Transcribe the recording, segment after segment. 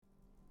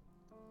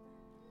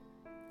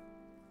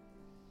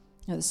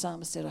You know, the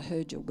psalmist said, I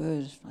heard your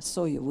word, I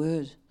saw your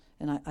word,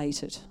 and I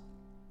ate it.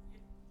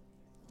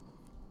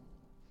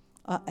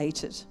 I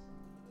ate it.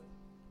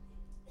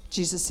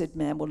 Jesus said,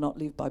 man will not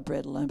live by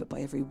bread alone, but by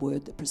every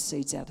word that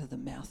proceeds out of the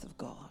mouth of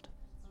God.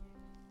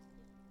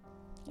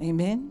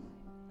 Amen?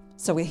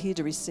 So we're here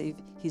to receive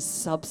his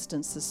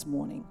substance this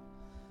morning.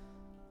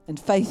 And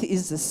faith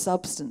is the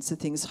substance of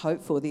things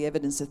hoped for, the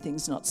evidence of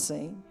things not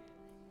seen.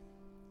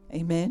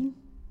 Amen?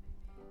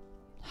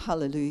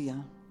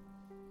 Hallelujah.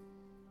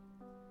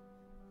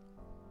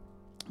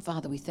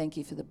 Father, we thank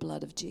you for the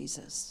blood of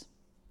Jesus.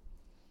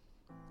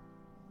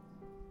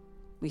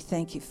 We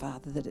thank you,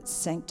 Father, that it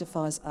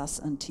sanctifies us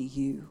unto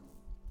you.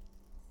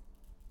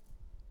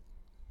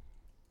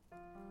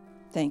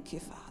 Thank you,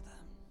 Father.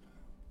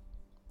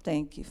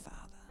 Thank you, Father.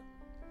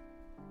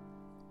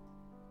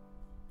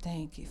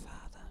 Thank you, Father.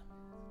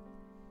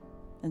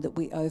 And that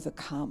we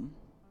overcome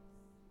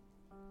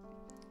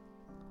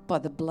by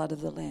the blood of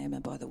the Lamb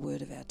and by the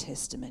word of our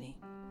testimony.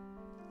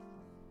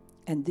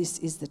 And this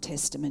is the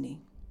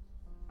testimony,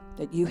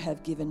 that you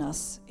have given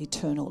us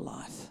eternal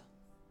life.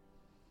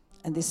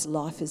 And this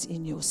life is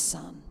in your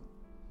Son.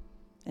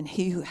 And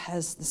he who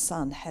has the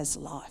Son has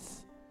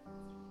life.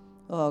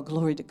 Oh,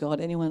 glory to God.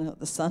 Anyone got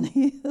the Son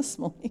here this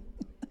morning?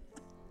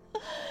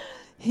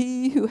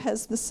 He who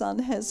has the Son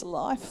has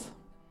life.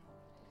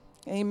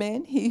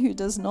 Amen. He who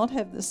does not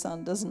have the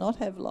Son does not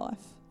have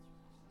life.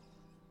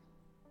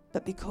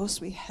 But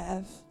because we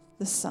have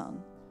the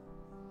Son,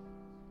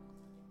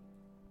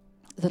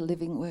 the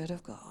living Word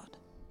of God,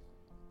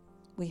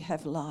 we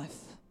have life.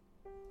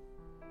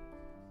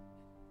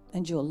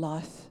 And your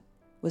life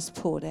was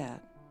poured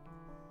out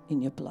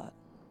in your blood.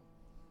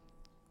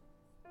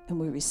 And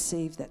we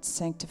receive that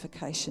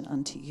sanctification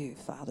unto you,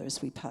 Father,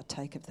 as we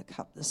partake of the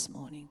cup this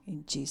morning.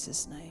 In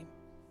Jesus' name,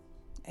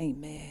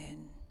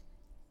 amen.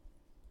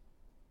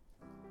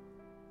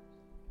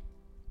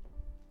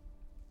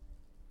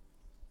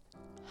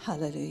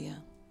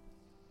 Hallelujah.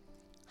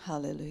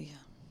 Hallelujah.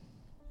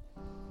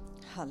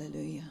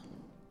 Hallelujah.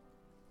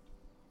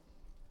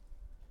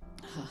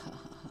 Ha, ha,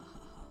 ha, ha.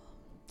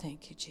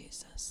 Thank you,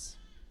 Jesus.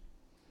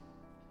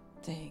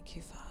 Thank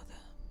you, Father.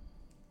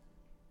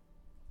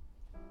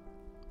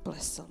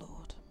 Bless the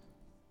Lord.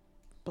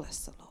 Bless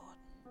the Lord.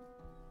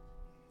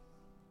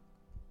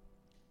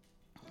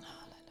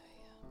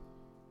 Hallelujah.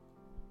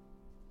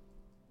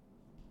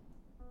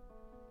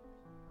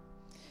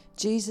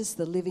 Jesus,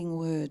 the living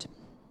Word,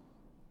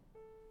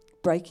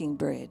 breaking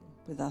bread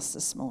with us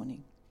this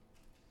morning.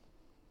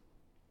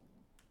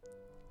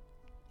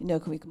 You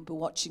know, we can be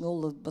watching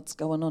all of what's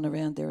going on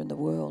around there in the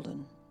world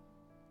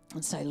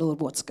and say,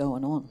 Lord, what's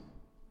going on?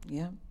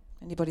 Yeah?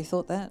 Anybody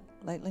thought that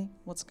lately?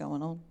 What's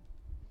going on?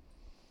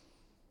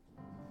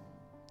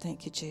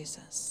 Thank you,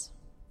 Jesus.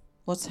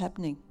 What's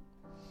happening?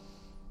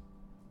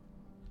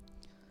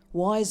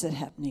 Why is it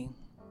happening?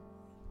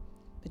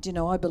 But you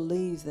know, I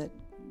believe that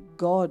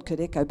God could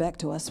echo back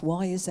to us,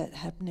 why is that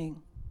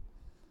happening?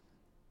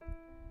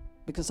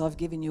 Because I've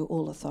given you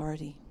all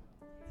authority.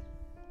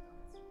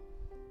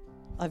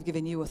 I've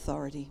given you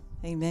authority.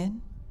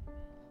 Amen?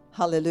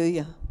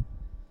 Hallelujah.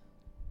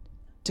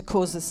 To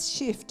cause a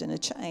shift and a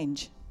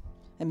change.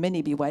 And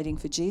many be waiting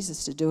for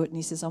Jesus to do it. And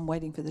he says, I'm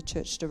waiting for the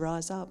church to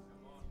rise up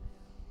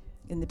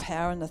in the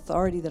power and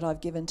authority that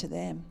I've given to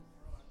them.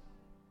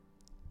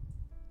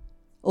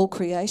 All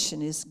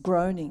creation is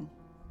groaning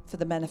for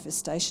the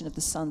manifestation of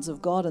the sons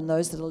of God and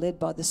those that are led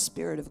by the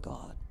Spirit of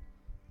God.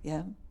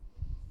 Yeah?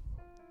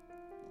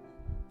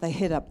 They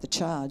head up the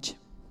charge.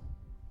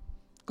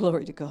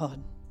 Glory to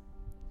God.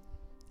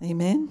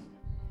 Amen?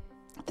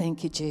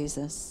 Thank you,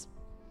 Jesus.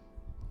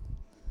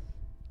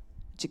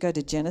 Would you go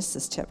to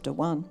Genesis chapter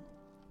 1?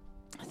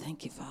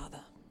 Thank you, Father.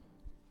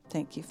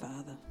 Thank you,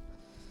 Father.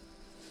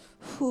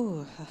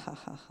 Whew, ha, ha,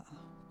 ha, ha.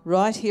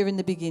 Right here in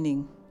the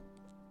beginning,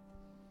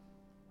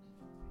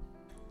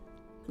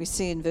 we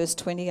see in verse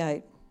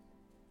 28,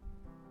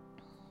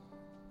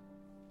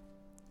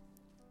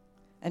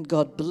 and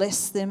God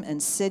blessed them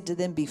and said to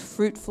them, be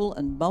fruitful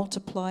and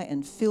multiply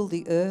and fill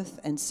the earth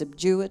and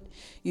subdue it,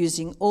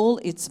 using all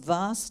its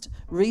vast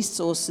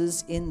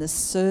resources in the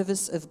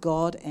service of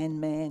God and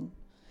man,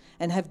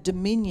 and have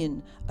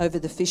dominion over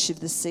the fish of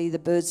the sea, the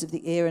birds of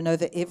the air, and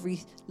over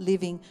every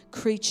living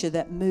creature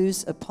that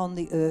moves upon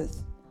the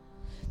earth.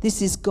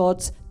 This is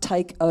God's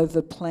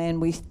takeover plan.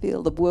 We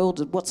feel the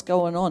world, what's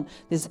going on?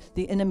 There's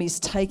the enemy's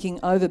taking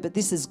over, but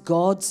this is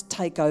God's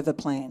takeover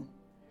plan.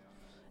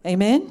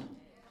 Amen?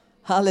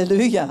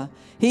 Hallelujah.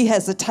 He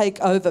has a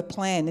takeover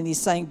plan, and he's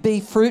saying,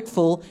 be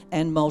fruitful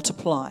and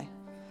multiply.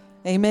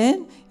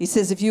 Amen. He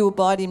says, if you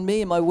abide in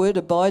me and my word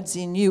abides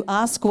in you,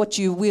 ask what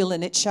you will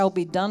and it shall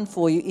be done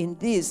for you. In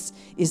this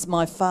is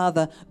my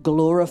Father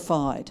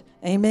glorified.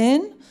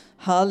 Amen.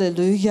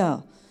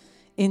 Hallelujah.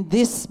 In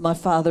this my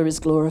Father is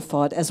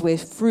glorified as we're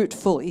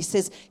fruitful. He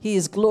says he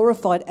is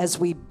glorified as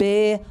we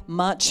bear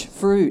much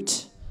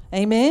fruit.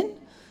 Amen.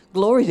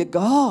 Glory to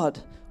God.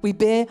 We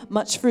bear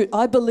much fruit.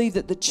 I believe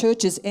that the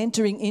church is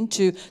entering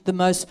into the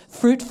most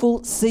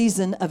fruitful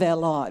season of our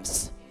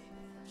lives.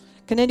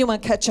 Can anyone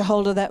catch a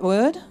hold of that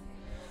word?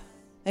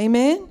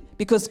 Amen?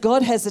 Because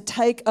God has a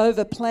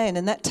takeover plan,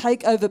 and that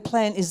takeover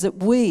plan is that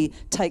we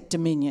take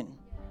dominion.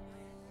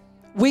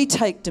 We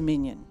take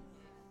dominion.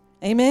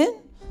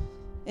 Amen?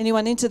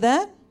 Anyone into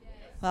that?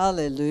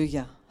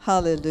 Hallelujah.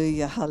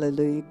 Hallelujah.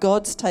 Hallelujah.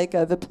 God's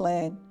takeover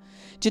plan.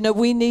 Do you know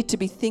we need to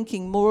be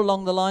thinking more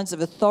along the lines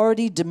of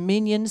authority,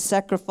 dominion,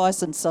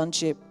 sacrifice, and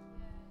sonship?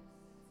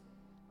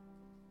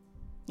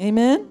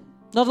 Amen?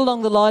 Not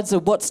along the lines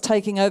of what's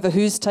taking over,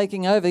 who's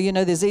taking over. You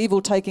know, there's evil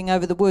taking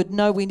over the word.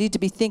 No, we need to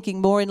be thinking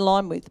more in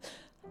line with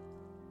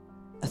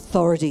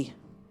authority,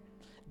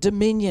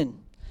 dominion,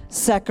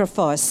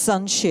 sacrifice,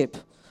 sonship.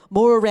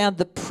 More around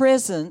the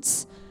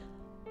presence,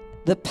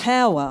 the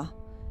power,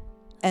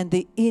 and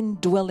the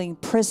indwelling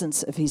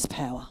presence of his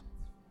power.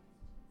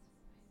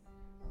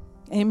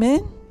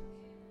 Amen?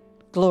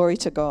 Glory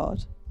to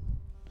God.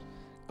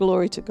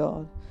 Glory to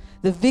God.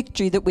 The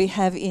victory that we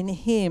have in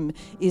him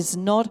is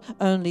not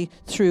only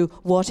through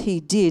what he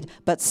did,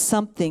 but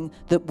something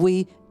that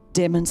we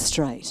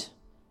demonstrate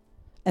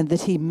and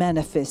that he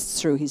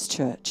manifests through his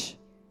church.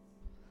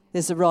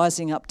 There's a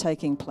rising up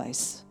taking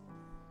place.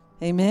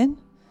 Amen?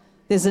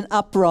 There's an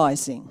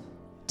uprising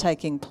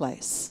taking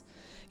place.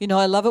 You know,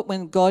 I love it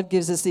when God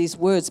gives us these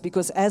words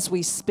because as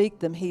we speak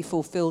them, he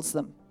fulfills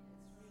them.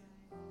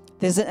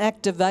 There's an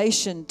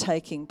activation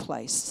taking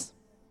place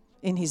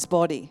in his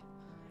body.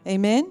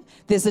 Amen?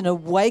 There's an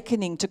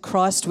awakening to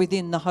Christ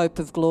within the hope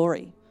of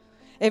glory.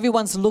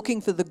 Everyone's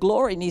looking for the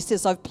glory, and he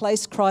says, I've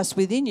placed Christ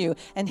within you,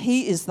 and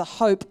he is the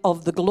hope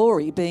of the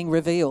glory being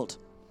revealed.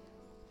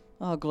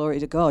 Oh, glory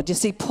to God. You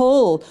see,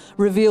 Paul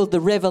revealed the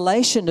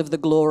revelation of the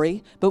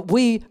glory, but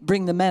we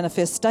bring the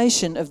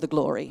manifestation of the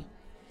glory.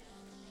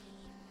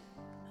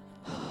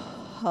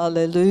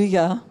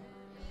 Hallelujah.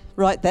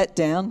 Write that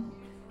down.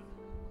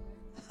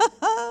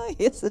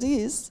 Yes, it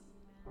is.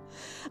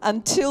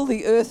 Until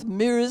the earth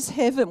mirrors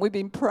heaven. We've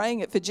been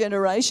praying it for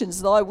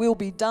generations. Thy will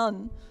be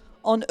done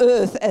on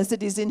earth as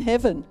it is in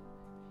heaven.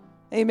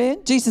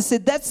 Amen. Jesus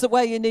said that's the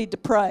way you need to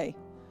pray.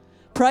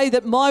 Pray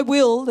that my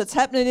will that's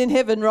happening in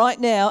heaven right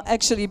now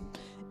actually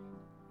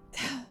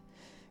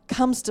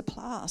comes to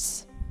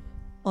pass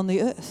on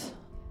the earth.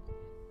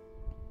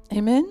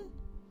 Amen.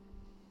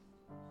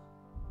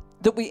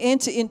 That we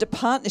enter into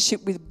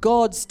partnership with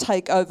God's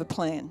takeover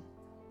plan.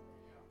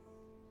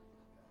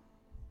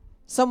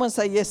 Someone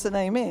say yes and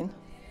amen.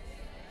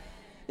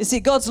 You see,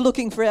 God's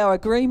looking for our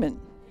agreement.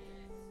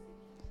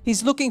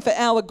 He's looking for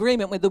our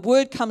agreement. When the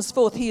word comes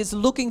forth, he is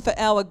looking for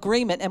our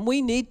agreement, and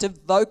we need to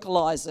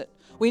vocalize it.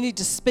 We need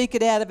to speak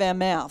it out of our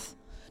mouth.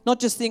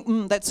 Not just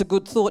think, that's a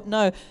good thought.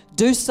 No,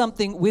 do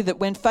something with it.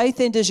 When faith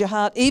enters your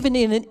heart, even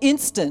in an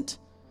instant,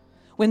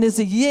 when there's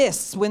a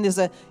yes, when there's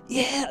a,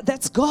 yeah,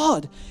 that's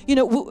God. You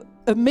know,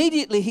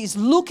 immediately he's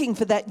looking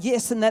for that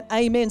yes and that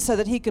amen so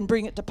that he can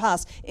bring it to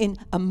pass in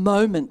a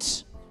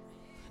moment.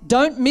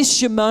 Don't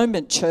miss your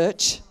moment,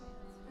 church.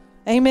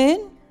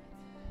 Amen?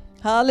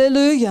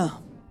 Hallelujah.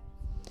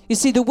 You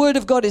see, the word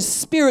of God is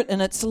spirit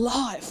and it's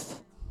life.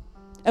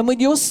 And when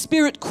your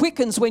spirit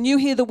quickens, when you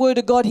hear the word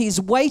of God, he's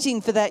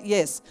waiting for that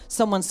yes.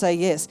 Someone say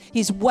yes.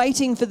 He's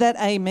waiting for that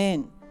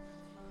amen.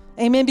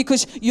 Amen,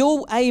 because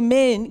your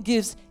amen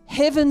gives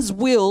heaven's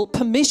will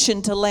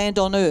permission to land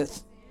on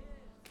earth.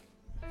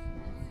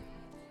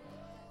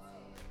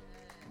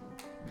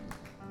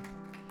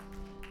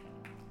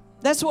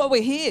 That's why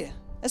we're here.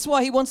 That's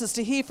why he wants us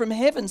to hear from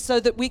heaven so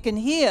that we can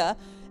hear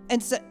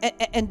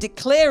and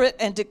declare it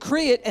and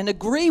decree it and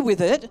agree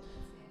with it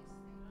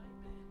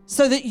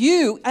so that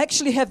you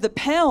actually have the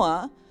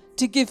power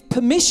to give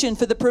permission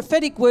for the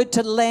prophetic word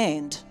to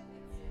land.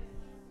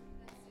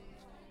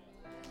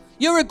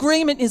 Your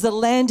agreement is a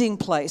landing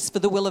place for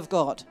the will of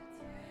God.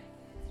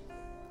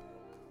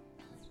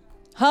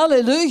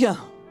 Hallelujah.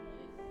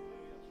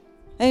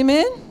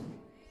 Amen.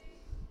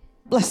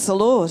 Bless the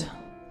Lord.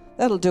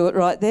 That'll do it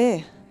right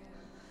there.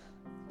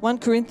 1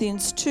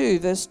 Corinthians 2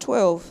 verse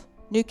 12,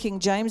 New King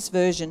James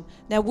Version.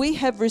 Now we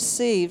have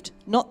received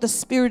not the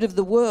spirit of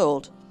the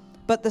world,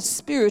 but the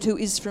Spirit who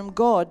is from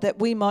God, that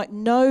we might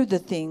know the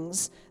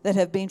things that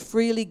have been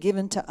freely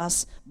given to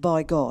us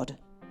by God.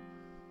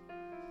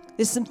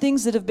 There's some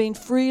things that have been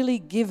freely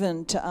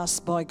given to us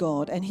by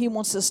God, and he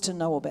wants us to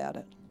know about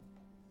it.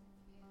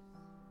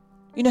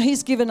 You know,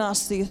 he's given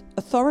us the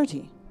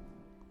authority.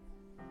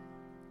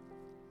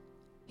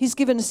 He's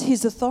given us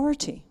his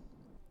authority.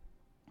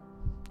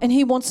 And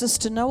he wants us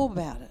to know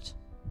about it.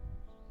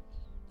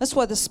 That's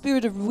why the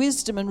spirit of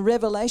wisdom and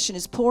revelation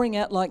is pouring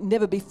out like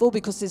never before,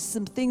 because there's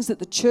some things that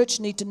the church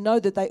need to know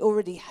that they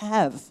already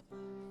have.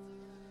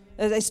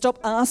 They stop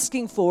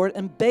asking for it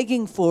and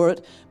begging for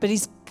it, but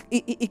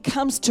it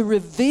comes to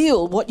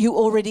reveal what you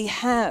already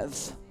have.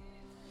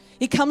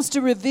 It comes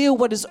to reveal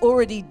what is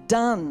already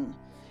done.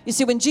 You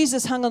see, when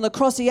Jesus hung on the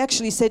cross, he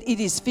actually said, it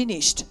is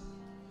finished.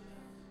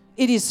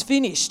 It is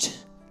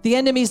finished. The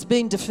enemy's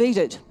been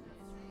defeated.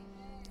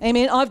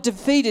 Amen. I've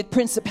defeated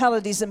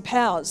principalities and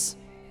powers.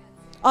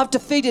 I've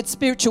defeated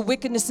spiritual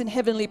wickedness in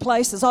heavenly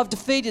places. I've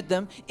defeated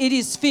them. It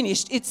is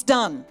finished. It's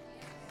done.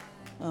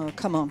 Oh,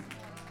 come on.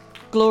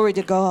 Glory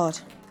to God.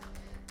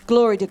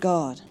 Glory to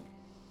God.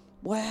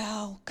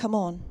 Wow, come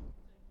on.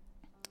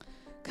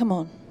 Come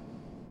on.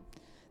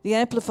 The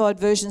Amplified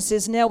Version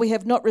says, now we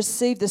have not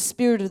received the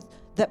Spirit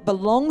that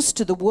belongs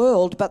to the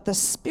world, but the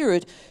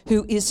Spirit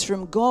who is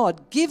from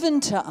God, given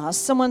to us.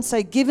 Someone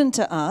say, given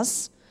to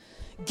us.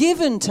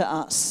 Given to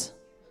us.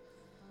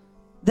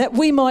 That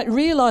we might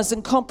realize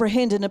and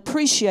comprehend and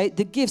appreciate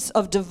the gifts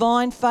of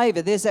divine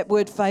favor. There's that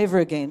word favor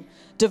again.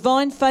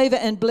 Divine favor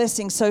and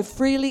blessing so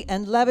freely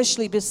and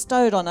lavishly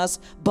bestowed on us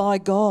by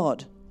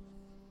God.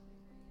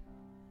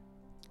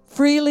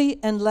 Freely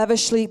and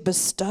lavishly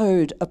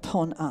bestowed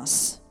upon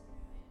us.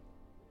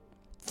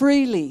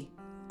 Freely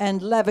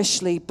and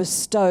lavishly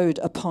bestowed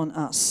upon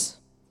us.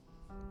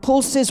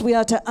 Paul says we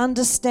are to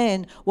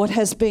understand what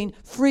has been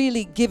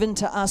freely given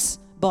to us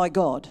by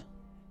God.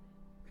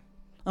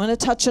 I'm going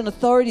to touch on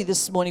authority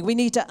this morning. We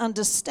need to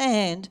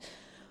understand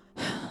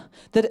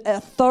that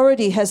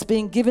authority has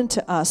been given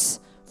to us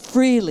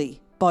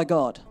freely by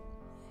God.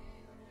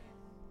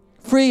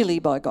 Freely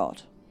by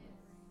God.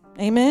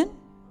 Amen?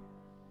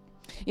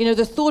 You know,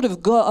 the thought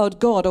of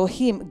God or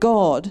Him,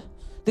 God,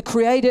 the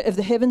creator of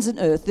the heavens and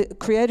earth, the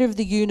creator of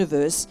the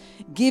universe,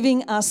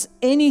 giving us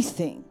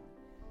anything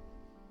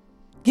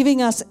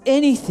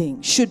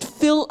should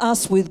fill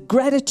us with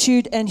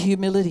gratitude and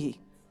humility.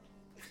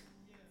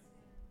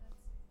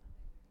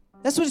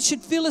 That's what it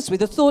should fill us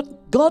with. The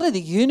thought, God of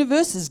the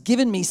universe has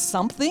given me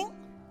something.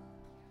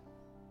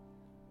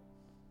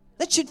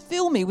 That should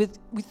fill me with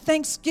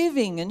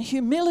thanksgiving and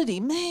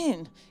humility.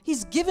 Man,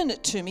 He's given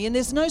it to me and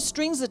there's no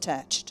strings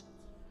attached.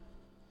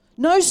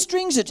 No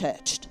strings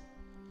attached.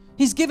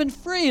 He's given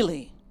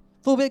freely.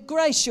 For by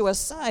grace you are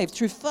saved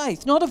through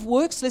faith, not of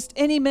works, lest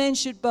any man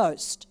should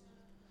boast.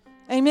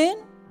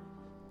 Amen?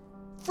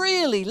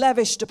 Freely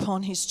lavished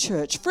upon His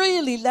church.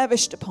 Freely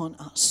lavished upon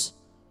us.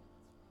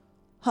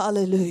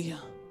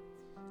 Hallelujah.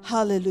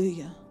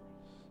 Hallelujah.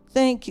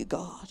 Thank you,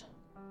 God.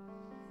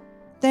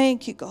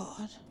 Thank you,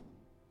 God.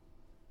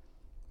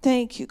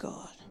 Thank you,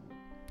 God.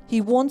 He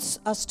wants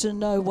us to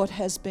know what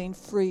has been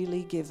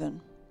freely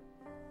given.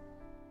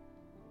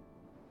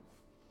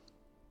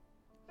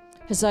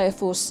 Isaiah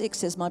 4:6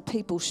 says, my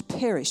people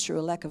perish through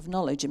a lack of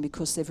knowledge and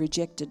because they've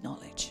rejected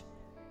knowledge.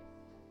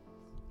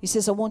 He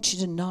says, I want you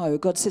to know.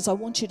 God says, I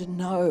want you to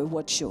know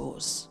what's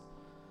yours.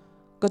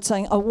 God's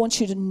saying, I want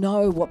you to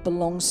know what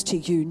belongs to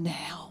you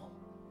now.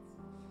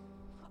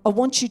 I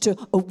want you to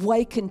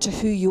awaken to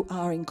who you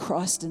are in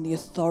Christ and the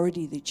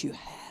authority that you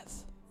have.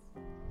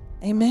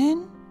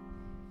 Amen?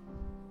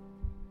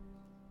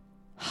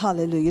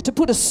 Hallelujah. To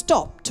put a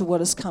stop to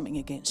what is coming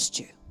against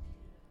you.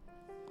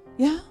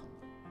 Yeah?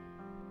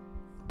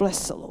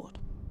 Bless the Lord.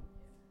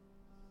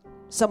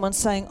 Someone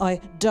saying, I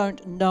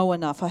don't know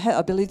enough.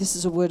 I believe this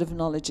is a word of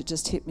knowledge. It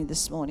just hit me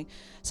this morning.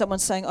 Someone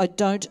saying, I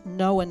don't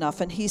know enough.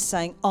 And he's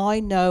saying,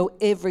 I know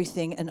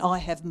everything and I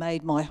have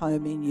made my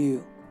home in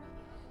you.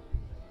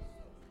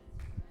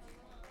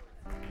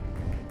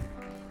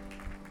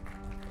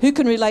 Who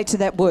can relate to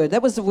that word?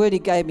 That was the word he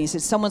gave me. He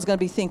said, someone's going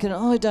to be thinking,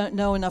 oh, I don't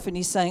know enough. And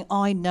he's saying,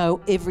 I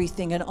know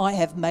everything and I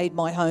have made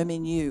my home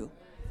in you.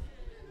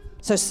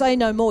 So say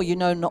no more. You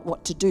know not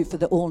what to do, for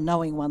the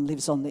all-knowing one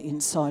lives on the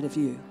inside of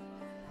you.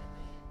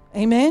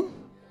 Amen?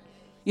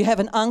 You have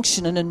an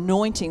unction, an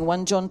anointing.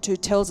 1 John 2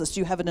 tells us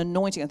you have an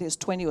anointing. I think it's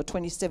 20 or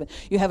 27.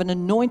 You have an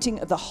anointing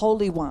of the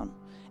Holy One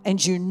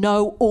and you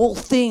know all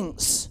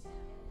things.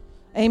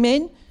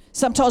 Amen?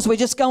 Sometimes we're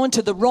just going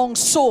to the wrong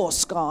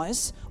source,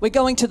 guys. We're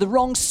going to the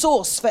wrong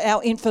source for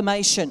our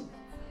information.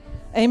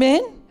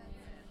 Amen?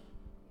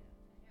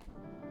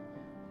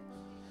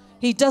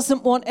 He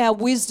doesn't want our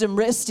wisdom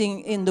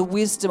resting in the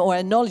wisdom, or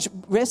our knowledge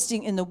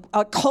resting in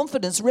our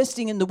confidence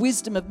resting in the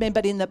wisdom of men,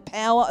 but in the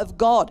power of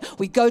God.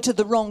 We go to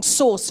the wrong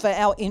source for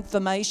our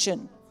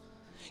information.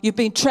 You've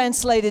been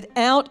translated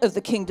out of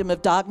the kingdom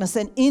of darkness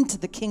and into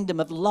the kingdom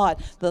of light.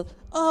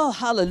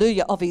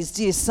 Hallelujah, of His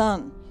dear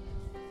Son.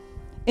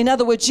 In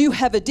other words, you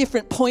have a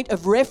different point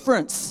of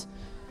reference.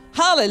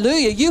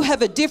 Hallelujah, you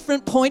have a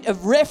different point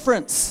of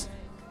reference.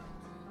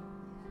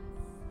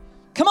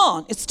 Come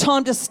on, it's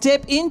time to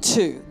step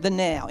into the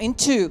now,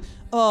 into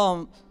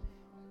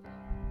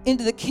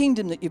the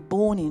kingdom that you're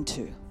born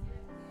into.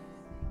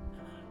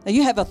 Now,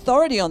 you have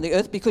authority on the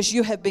earth because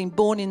you have been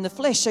born in the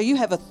flesh. So you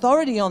have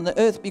authority on the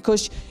earth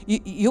because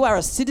you are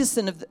a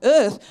citizen of the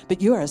earth,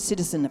 but you are a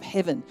citizen of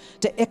heaven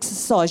to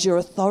exercise your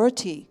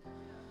authority.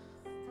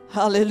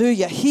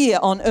 Hallelujah, here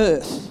on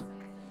earth.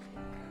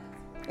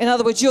 In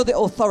other words, you're the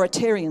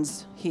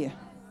authoritarians here.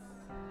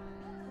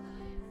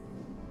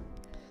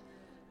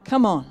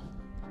 Come on.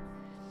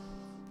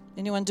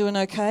 Anyone doing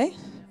okay?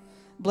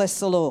 Bless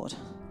the Lord.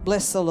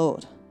 Bless the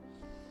Lord.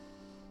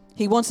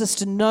 He wants us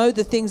to know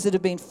the things that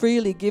have been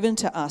freely given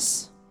to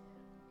us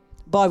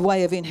by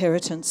way of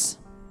inheritance.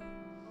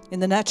 In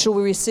the natural,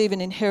 we receive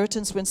an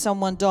inheritance when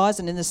someone dies,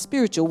 and in the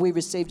spiritual, we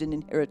received an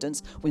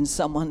inheritance when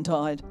someone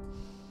died.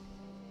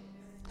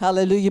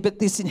 Hallelujah. But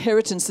this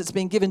inheritance that's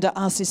been given to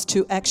us is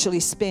to actually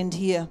spend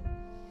here.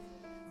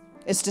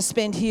 It's to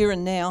spend here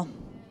and now.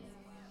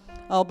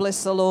 Oh,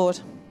 bless the Lord.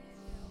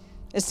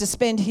 is to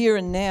spend here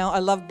and now. I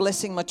love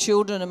blessing my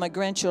children and my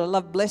grandchildren. I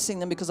love blessing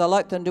them because I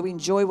like them to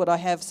enjoy what I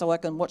have so I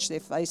can watch their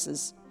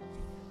faces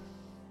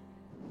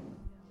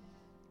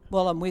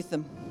while I'm with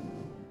them.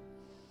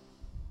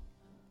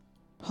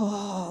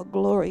 Oh,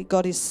 glory.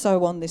 God is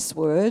so on this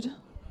word.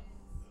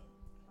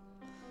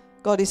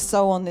 God is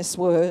so on this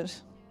word.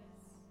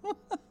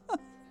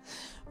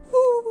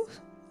 Ooh,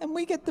 and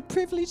we get the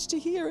privilege to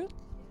hear it.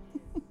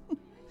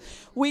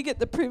 We get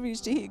the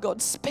privilege to hear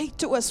God speak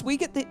to us. We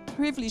get the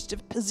privilege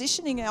of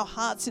positioning our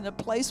hearts in a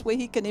place where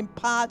He can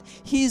impart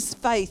His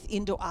faith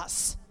into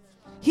us.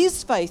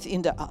 His faith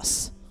into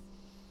us.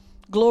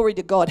 Glory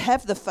to God.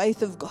 Have the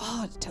faith of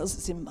God. It tells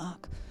us in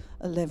Mark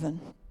 11.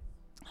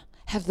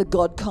 Have the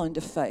God kind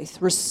of faith.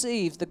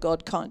 Receive the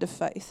God kind of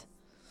faith.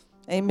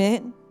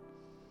 Amen.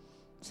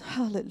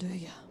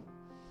 Hallelujah.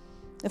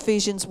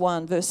 Ephesians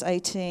 1 verse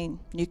 18,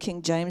 New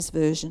King James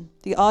Version.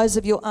 The eyes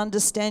of your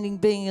understanding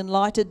being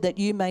enlightened, that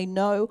you may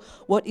know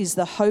what is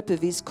the hope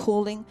of His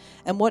calling,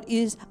 and what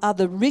are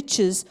the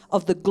riches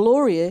of the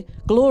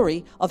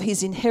glory of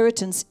His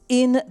inheritance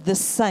in the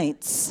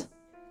saints,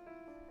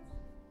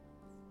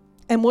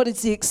 and what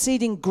is the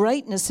exceeding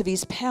greatness of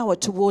His power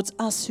towards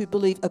us who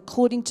believe,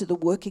 according to the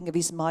working of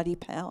His mighty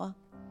power.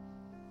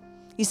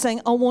 He's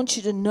saying, I want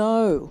you to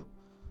know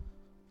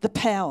the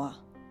power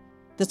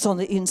that's on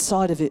the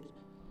inside of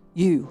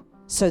you,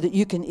 so that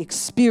you can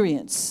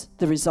experience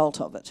the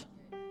result of it.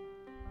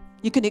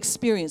 You can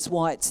experience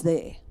why it's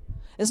there.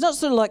 It's not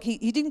sort of like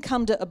he didn't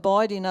come to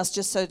abide in us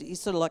just so that He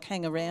sort of like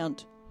hang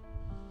around.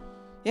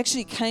 He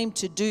actually came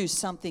to do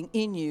something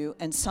in you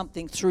and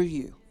something through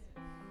you.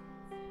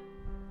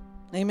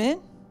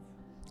 Amen?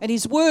 And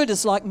His word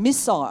is like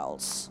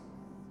missiles.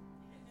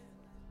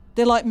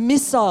 They're like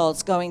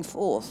missiles going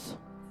forth.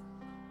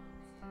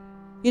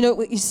 You know,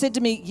 He said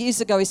to me years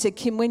ago, He said,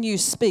 Kim, when you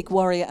speak,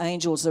 warrior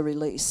angels are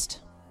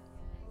released.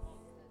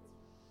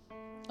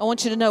 I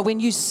want you to know, when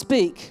you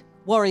speak,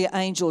 warrior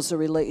angels are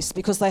released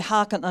because they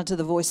hearken unto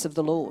the voice of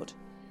the Lord.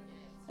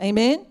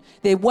 Amen?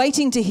 They're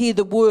waiting to hear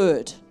the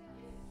word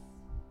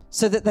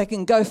so that they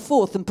can go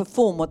forth and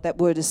perform what that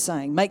word is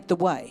saying. Make the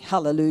way.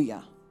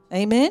 Hallelujah.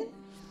 Amen?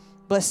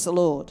 Bless the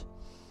Lord.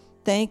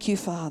 Thank you,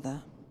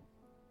 Father.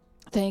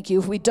 Thank you.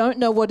 If we don't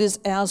know what is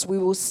ours,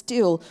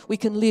 we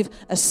can live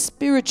a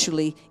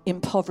spiritually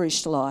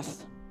impoverished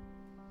life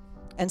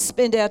and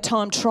spend our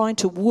time trying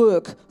to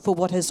work for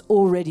what has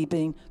already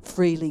been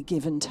freely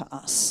given to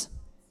us.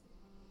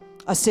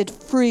 I said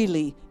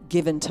freely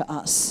given to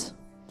us.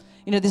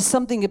 You know, there's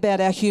something about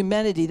our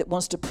humanity that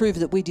wants to prove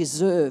that we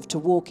deserve to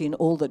walk in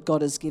all that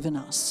God has given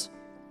us.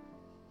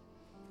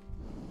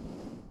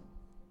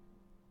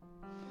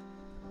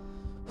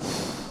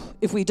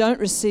 If we don't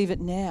receive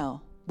it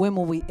now, when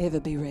will we ever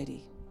be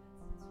ready?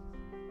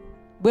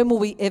 When will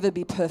we ever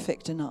be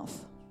perfect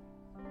enough?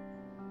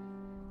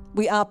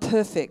 We are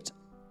perfect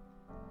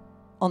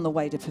on the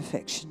way to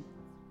perfection.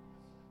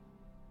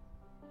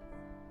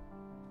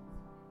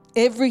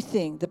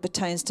 Everything that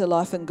pertains to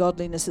life and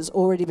godliness has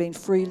already been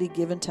freely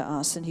given to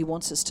us, and He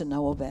wants us to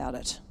know about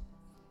it.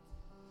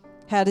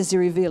 How does He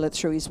reveal it?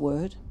 Through His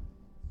word.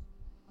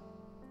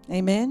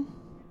 Amen?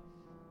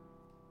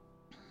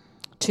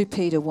 2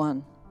 Peter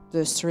 1.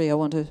 Verse 3, I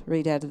want to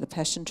read out of the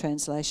Passion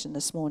Translation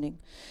this morning.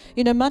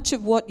 You know, much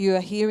of what you are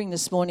hearing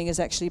this morning is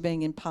actually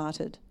being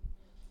imparted.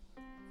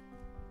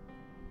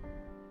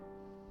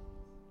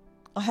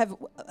 I have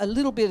a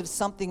little bit of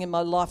something in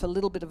my life, a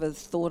little bit of a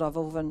thought I've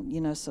often,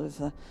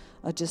 a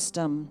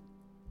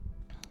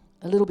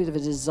little bit of a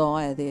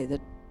desire there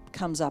that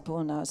comes up.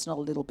 Oh no, it's not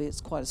a little bit,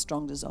 it's quite a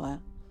strong desire.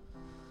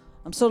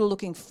 I'm sort of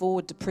looking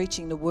forward to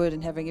preaching the word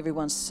and having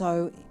everyone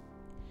so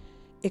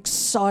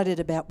excited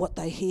about what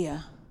they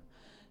hear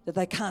that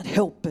they can't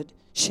help but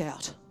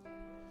shout.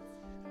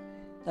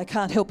 They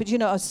can't help it. You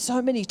know,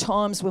 so many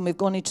times when we've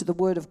gone into the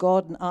Word of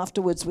God and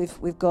afterwards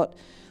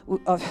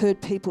I've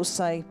heard people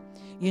say,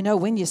 you know,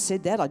 when you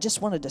said that, I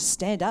just wanted to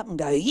stand up and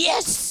go,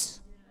 yes!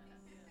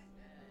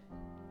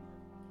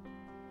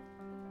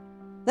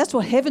 That's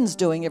what heaven's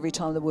doing every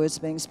time the Word's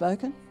being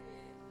spoken.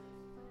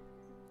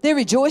 They're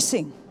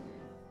rejoicing.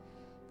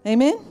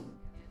 Amen?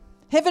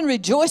 Heaven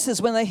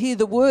rejoices when they hear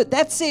the Word.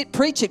 That's it.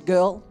 Preach it,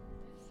 girl.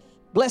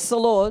 Bless the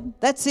Lord.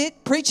 That's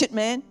it. Preach it,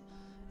 man.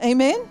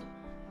 Amen?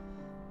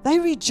 They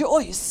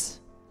rejoice.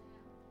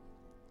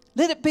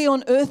 Let it be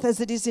on earth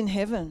as it is in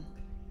heaven.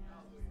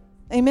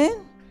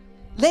 Amen?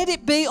 Let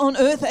it be on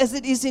earth as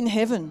it is in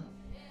heaven.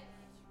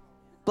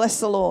 Bless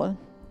the Lord.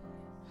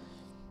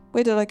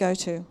 Where did I go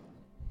to?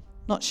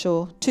 Not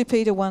sure. 2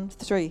 Peter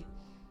 1:3.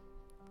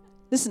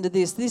 Listen to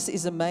this. This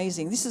is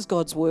amazing. This is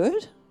God's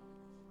word.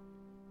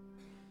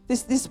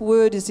 This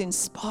word is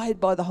inspired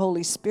by the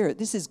Holy Spirit.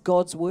 This is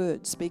God's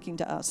word speaking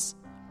to us.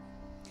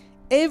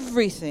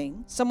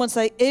 Everything, someone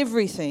say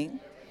everything,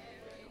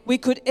 we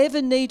could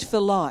ever need for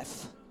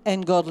life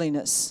and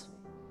godliness.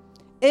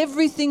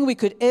 Everything we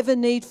could ever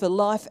need for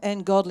life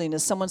and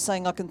godliness. Someone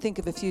saying, I can think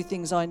of a few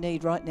things I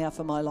need right now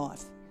for my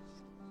life.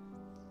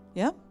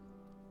 Yeah?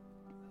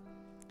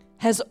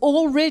 Has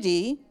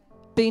already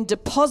been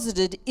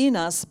deposited in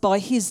us by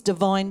His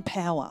divine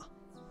power.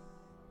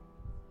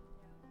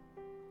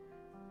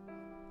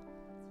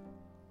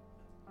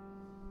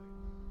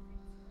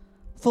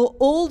 For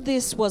all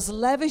this was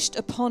lavished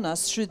upon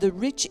us through the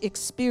rich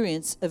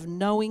experience of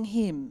knowing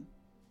him,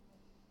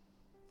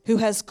 who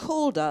has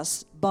called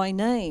us by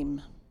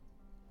name.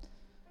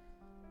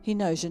 He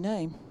knows your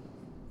name.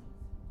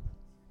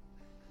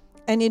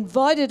 And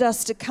invited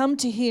us to come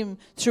to him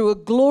through a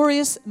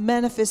glorious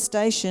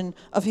manifestation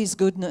of his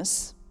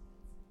goodness.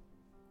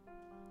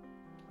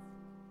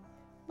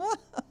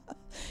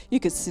 You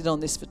could sit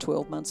on this for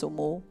 12 months or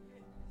more,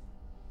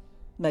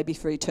 maybe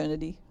for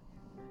eternity.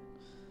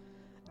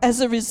 As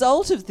a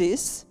result of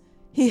this,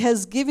 he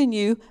has given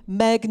you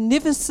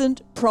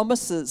magnificent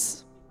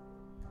promises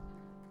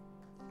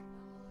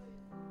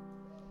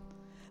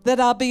that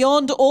are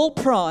beyond all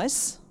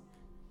price.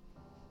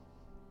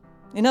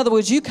 In other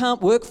words, you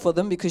can't work for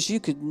them because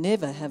you could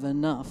never have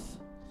enough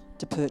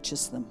to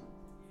purchase them.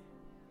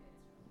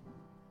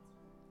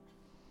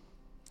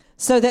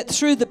 So that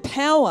through the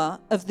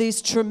power of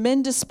these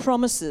tremendous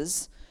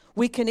promises,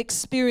 we can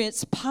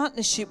experience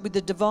partnership with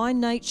the divine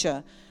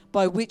nature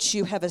by which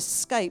you have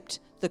escaped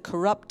the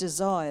corrupt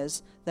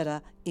desires that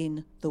are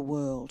in the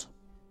world.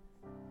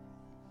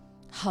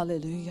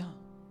 Hallelujah.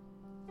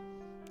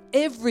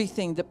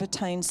 Everything that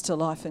pertains to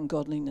life and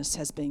godliness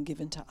has been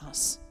given to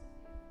us.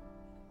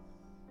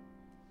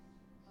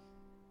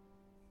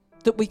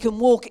 That we can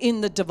walk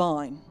in the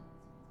divine.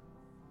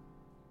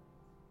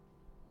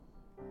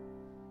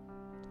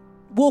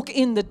 Walk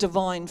in the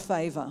divine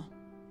favor.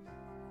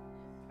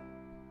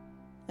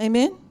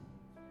 Amen?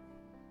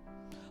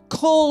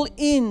 Call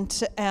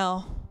into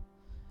our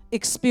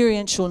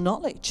experiential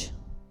knowledge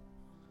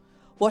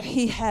what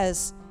he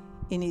has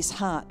in his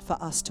heart for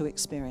us to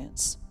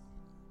experience.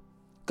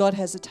 God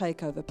has a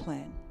takeover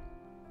plan,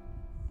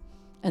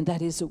 and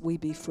that is that we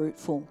be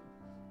fruitful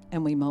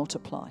and we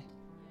multiply.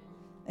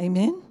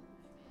 Amen?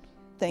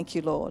 Thank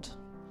you, Lord.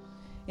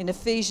 In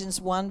Ephesians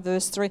 1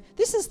 verse 3,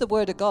 this is the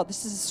word of God.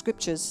 This is the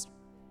scriptures.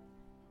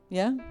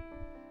 Yeah?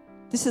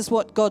 This is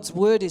what God's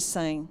word is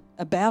saying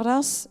about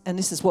us, and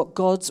this is what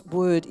God's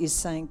word is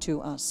saying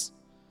to us.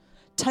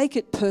 Take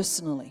it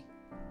personally.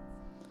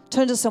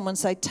 Turn to someone and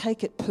say,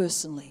 take it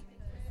personally.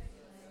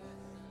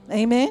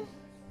 Amen?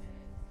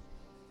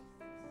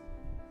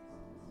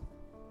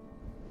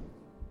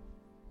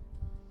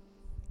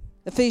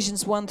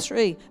 Ephesians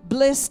 1:3,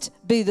 blessed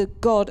be the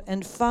God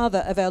and Father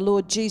of our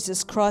Lord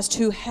Jesus Christ,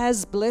 who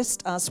has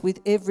blessed us with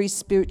every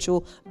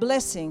spiritual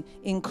blessing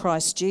in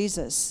Christ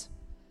Jesus.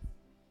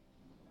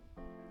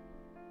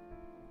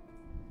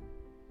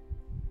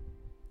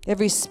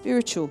 Every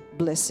spiritual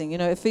blessing. You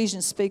know,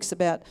 Ephesians speaks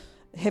about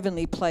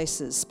heavenly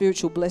places,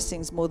 spiritual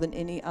blessings more than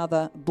any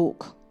other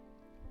book.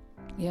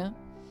 Yeah?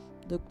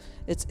 Look,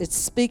 it's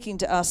speaking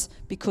to us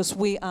because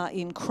we are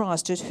in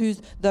Christ. It's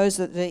those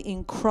that are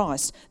in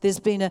Christ.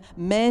 There's been a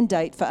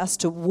mandate for us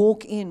to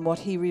walk in what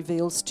he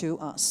reveals to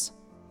us.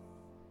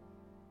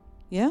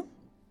 Yeah?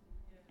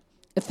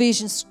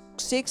 Ephesians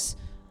 6,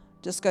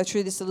 just go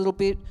through this a little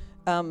bit.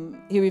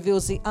 He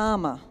reveals the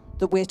armor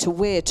that we're to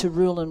wear to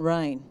rule and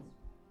reign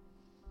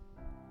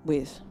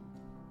with.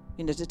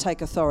 You know, to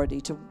take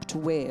authority, to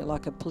wear,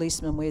 like a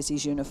policeman wears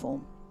his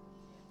uniform,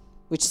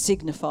 which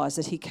signifies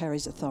that he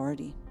carries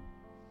authority.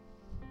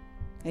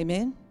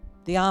 Amen?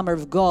 The armour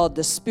of God,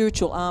 the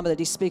spiritual armour that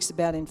he speaks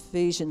about in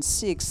Ephesians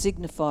 6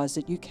 signifies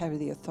that you carry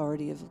the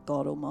authority of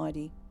God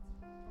Almighty.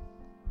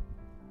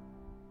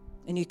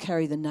 And you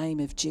carry the name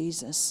of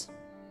Jesus.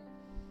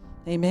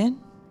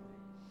 Amen?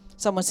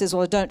 Someone says,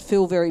 well, I don't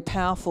feel very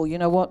powerful. You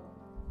know what?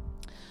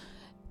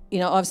 You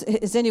know,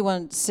 has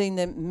anyone seen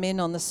them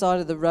men on the side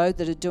of the road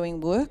that are doing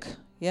work?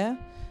 Yeah?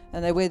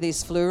 And they wear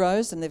these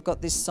fluoros and they've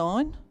got this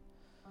sign.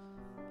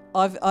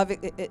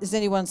 Has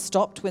anyone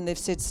stopped when they've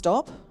said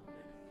stop?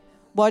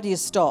 Why do you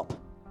stop?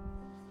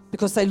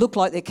 Because they look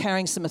like they're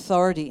carrying some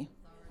authority.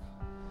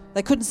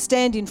 They couldn't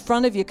stand in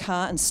front of your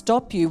car and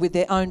stop you with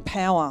their own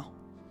power.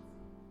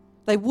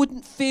 They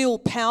wouldn't feel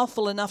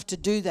powerful enough to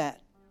do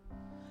that.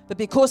 But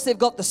because they've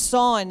got the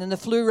sign and the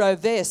fluoro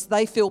vest,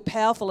 they feel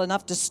powerful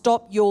enough to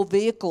stop your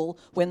vehicle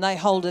when they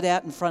hold it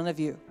out in front of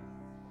you.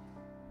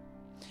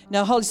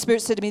 Now, Holy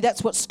Spirit said to me,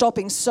 that's what's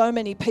stopping so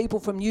many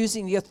people from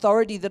using the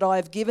authority that I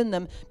have given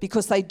them,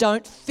 because they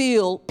don't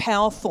feel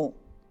powerful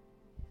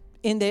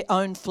in their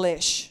own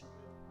flesh.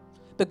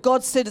 But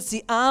God said it's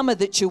the armor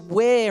that you're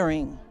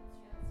wearing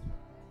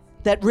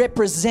that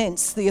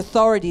represents the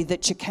authority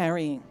that you're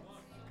carrying.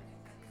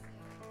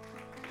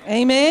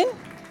 Amen?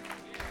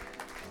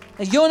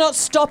 You're not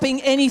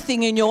stopping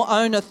anything in your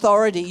own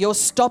authority. You're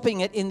stopping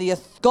it in the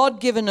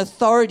God-given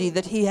authority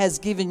that he has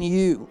given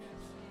you.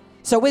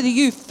 So whether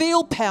you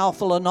feel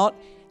powerful or not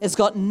has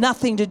got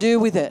nothing to do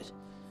with it.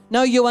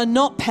 No, you are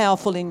not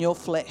powerful in your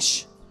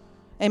flesh.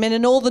 Amen.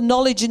 And all the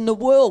knowledge in the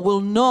world will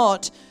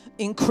not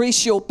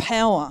increase your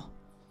power.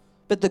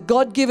 But the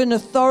God-given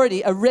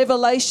authority, a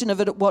revelation of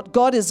it, what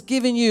God has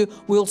given you,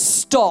 will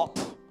stop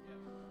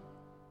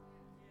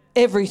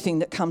everything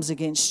that comes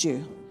against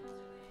you.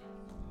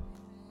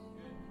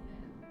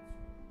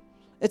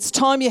 It's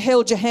time you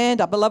held your hand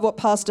up. I love what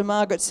Pastor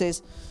Margaret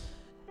says.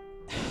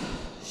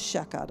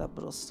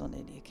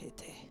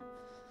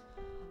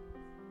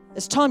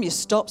 It's time you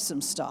stop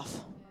some stuff.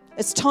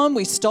 It's time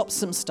we stop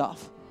some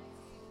stuff.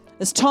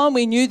 It's time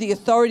we knew the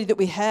authority that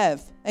we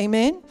have.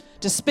 Amen?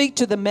 To speak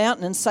to the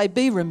mountain and say,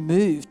 be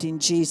removed in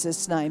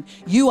Jesus' name.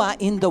 You are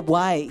in the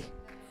way.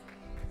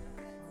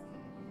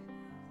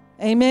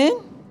 Amen?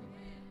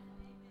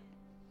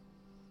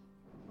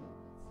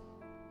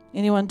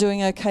 Anyone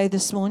doing okay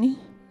this morning?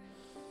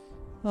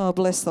 Oh,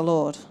 bless the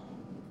Lord.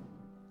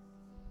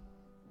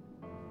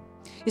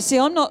 You see,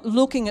 I'm not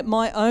looking at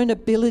my own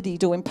ability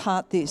to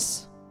impart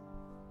this.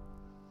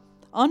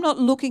 I'm not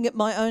looking at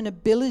my own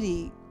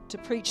ability to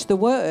preach the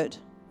word.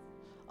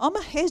 I'm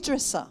a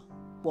hairdresser,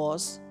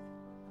 was.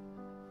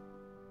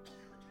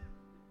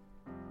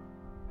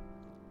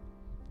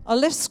 I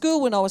left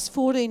school when I was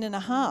 14 and a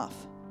half.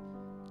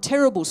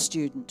 Terrible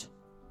student.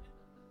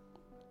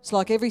 It's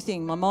like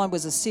everything, my mind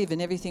was a sieve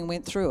and everything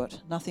went through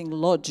it. Nothing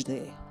lodged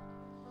there.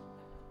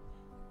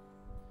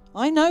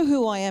 I know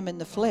who I am in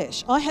the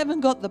flesh. I haven't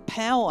got the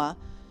power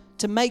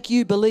to make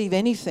you believe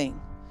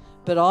anything,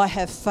 but I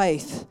have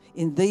faith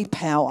in the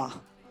power.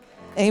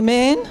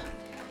 Amen?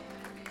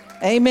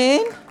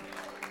 Amen?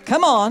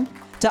 Come on.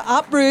 To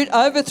uproot,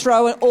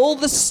 overthrow, and all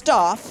the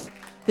stuff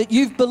that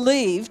you've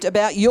believed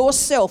about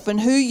yourself and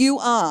who you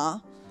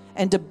are,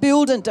 and to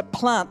build and to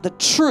plant the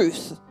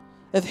truth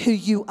of who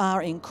you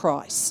are in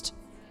Christ.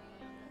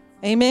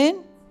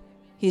 Amen?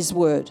 His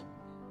word.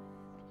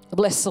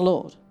 Bless the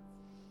Lord.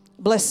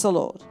 Bless the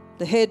Lord.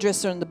 The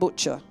hairdresser and the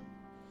butcher.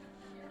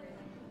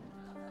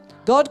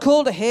 God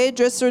called a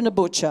hairdresser and a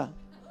butcher.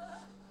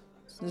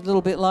 It's a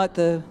little bit like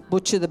the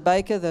butcher, the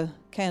baker, the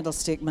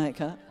candlestick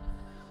maker.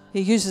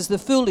 He uses the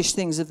foolish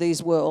things of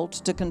these world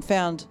to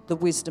confound the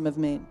wisdom of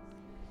men.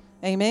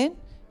 Amen?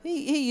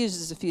 He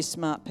uses a few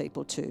smart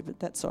people too, but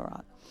that's all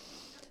right.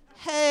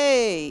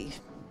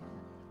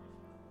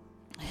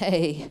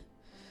 Hey,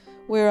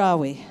 where are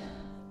we?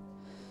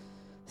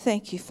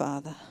 Thank you,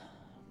 Father.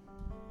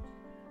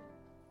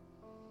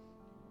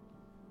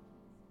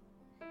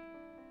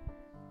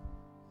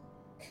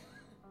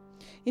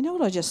 You know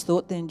what I just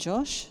thought then,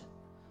 Josh?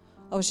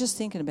 I was just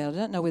thinking about it. I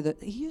don't know whether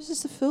he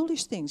uses the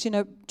foolish things. You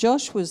know,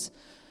 Josh was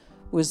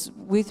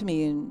with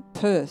me in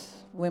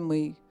Perth when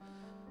we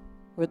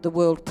were at the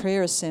World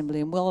Prayer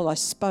Assembly, and while I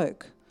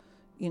spoke,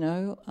 you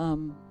know,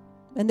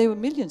 and there were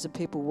millions of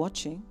people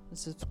watching.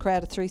 There's a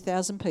crowd of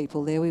 3,000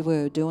 people. There we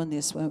were doing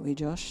this, weren't we,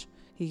 Josh?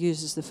 He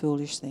uses the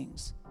foolish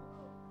things.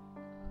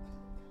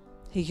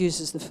 He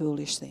uses the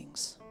foolish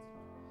things.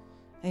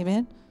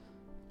 Amen?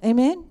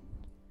 Amen?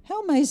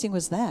 How amazing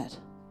was that?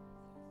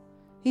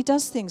 He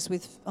does things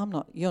with,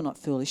 you're not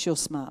foolish, you're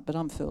smart, but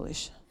I'm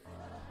foolish.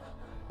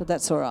 But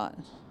that's all right.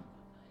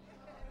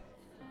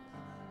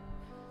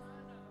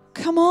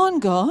 Come on,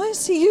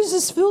 guys. He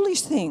uses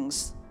foolish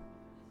things.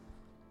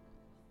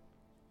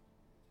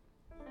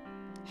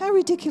 How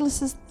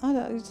ridiculous is, I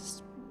don't know, it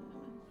just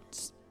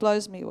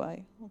blows me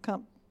away. I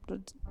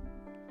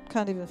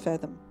can't even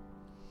fathom.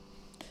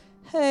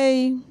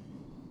 Hey.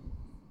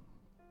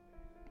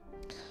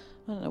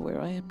 I don't know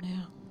where I am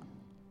now.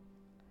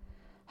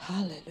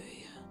 Hallelujah.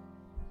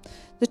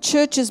 The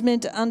church is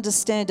meant to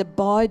understand,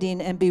 abide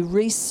in, and be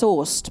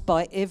resourced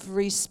by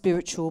every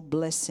spiritual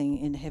blessing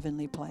in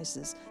heavenly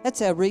places.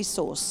 That's our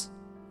resource.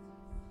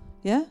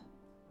 Yeah?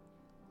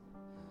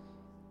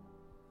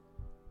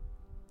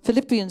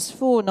 Philippians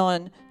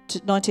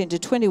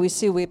 4:19-20, we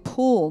see where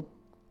Paul,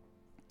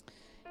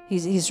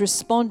 he's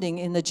responding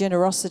in the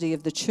generosity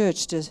of the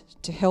church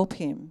to help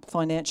him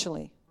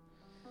financially.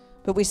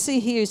 But we see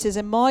here, he says,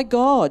 and my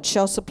God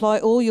shall supply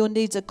all your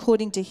needs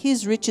according to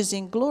his riches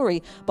in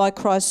glory by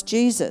Christ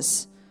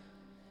Jesus.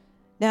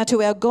 Now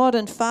to our God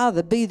and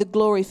Father be the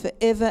glory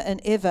forever and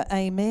ever.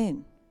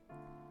 Amen.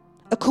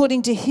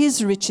 According to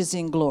his riches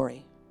in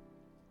glory.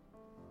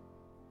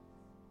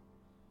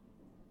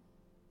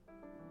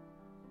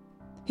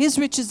 His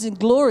riches in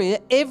glory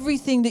are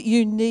everything that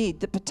you need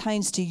that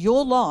pertains to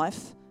your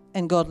life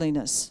and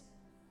godliness.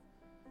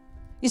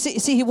 You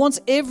see, he wants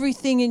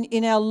everything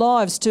in our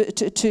lives to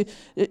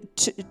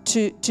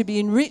be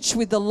enriched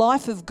with the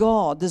life of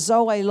God, the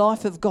Zoe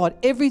life of God,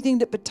 everything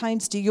that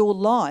pertains to your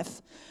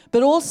life.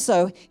 But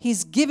also,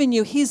 he's given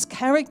you his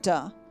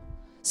character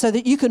so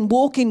that you can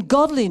walk in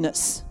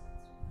godliness.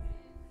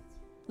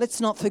 Let's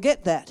not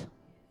forget that.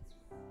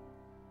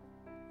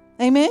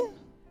 Amen?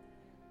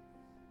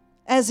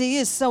 As he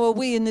is, so are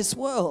we in this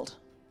world.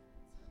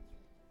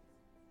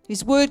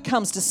 His word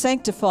comes to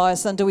sanctify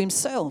us unto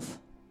himself.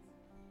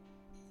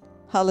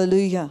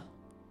 Hallelujah.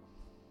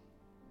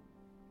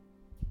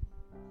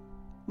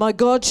 My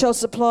God shall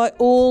supply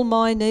all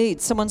my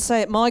needs. Someone say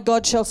it. My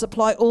God shall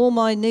supply all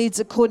my needs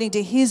according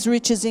to his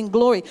riches in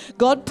glory.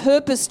 God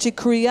purposed to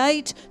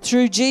create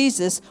through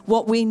Jesus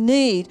what we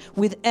need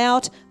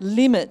without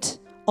limit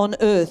on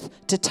earth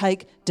to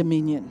take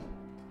dominion.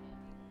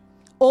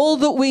 All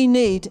that we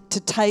need to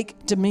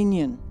take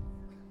dominion.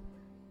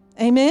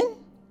 Amen?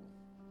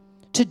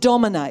 To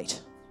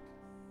dominate.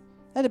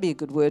 That'd be a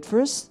good word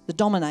for us. The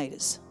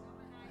dominators.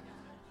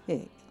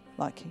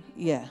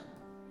 Yeah.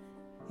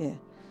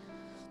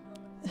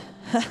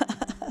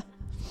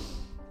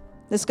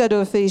 Let's go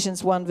to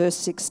Ephesians 1 verse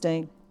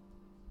 16.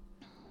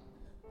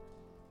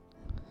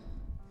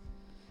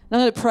 And I'm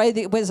going to pray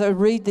that as I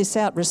read this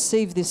out,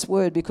 receive this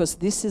word, because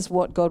this is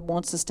what God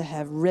wants us to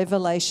have,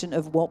 revelation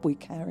of what we're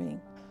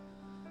carrying.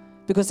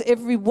 Because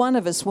every one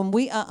of us, when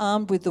we are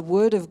armed with the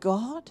word of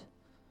God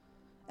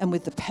and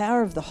with the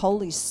power of the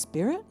Holy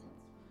Spirit,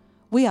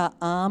 we are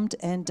armed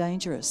and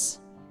dangerous.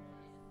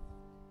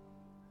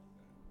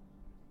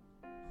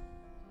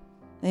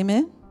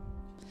 Amen?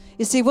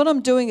 You see, what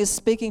I'm doing is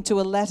speaking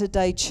to a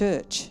latter-day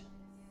church.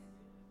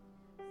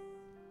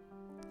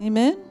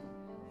 Amen?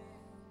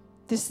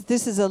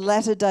 This is a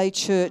latter-day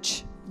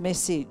church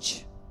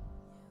message.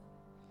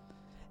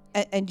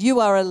 And you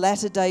are a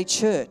latter-day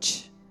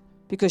church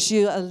because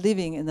you are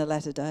living in the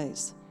latter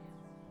days.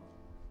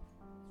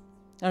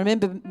 I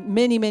remember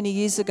many, many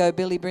years ago,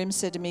 Billy Brim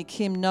said to me,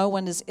 Kim, no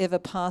one has ever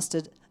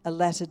pastored a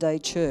latter-day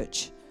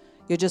church.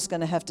 You're just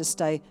going to have to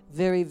stay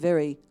very,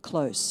 very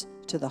close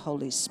to the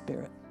Holy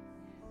Spirit.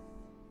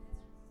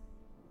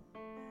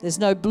 There's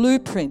no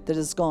blueprint that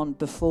has gone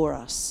before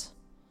us.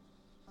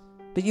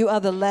 But you are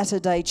the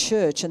latter-day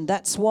church, and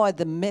that's why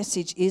the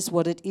message is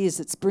what it is.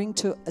 It's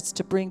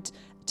to bring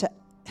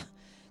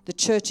the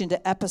church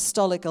into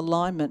apostolic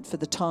alignment for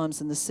the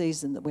times and the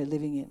season that we're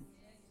living in,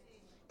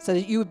 so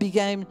that you would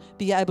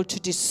be able to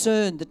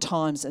discern the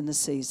times and the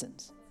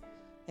seasons.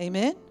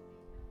 Amen?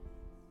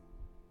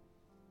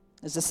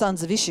 As the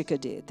sons of Issachar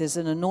did, there's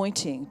an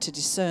anointing to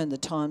discern the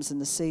times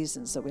and the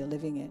seasons that we're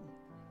living in.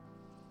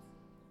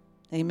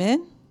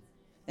 Amen?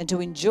 And to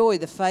enjoy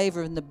the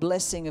favour and the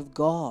blessing of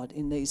God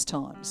in these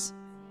times.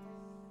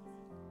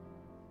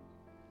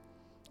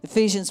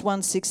 Ephesians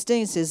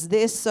 1:16 says,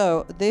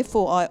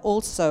 Therefore I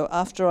also,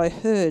 after I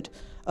heard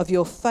of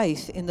your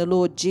faith in the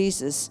Lord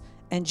Jesus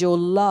and your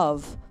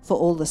love for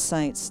all the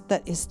saints.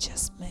 That is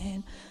just,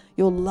 man,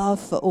 your love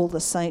for all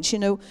the saints. You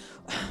know,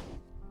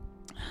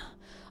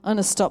 I'm going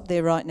to stop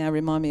there right now.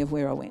 Remind me of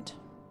where I went.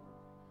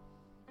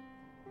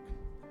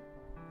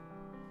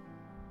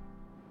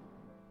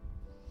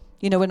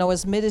 You know, when I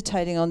was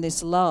meditating on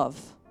this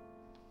love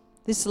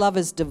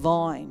is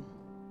divine.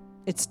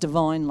 It's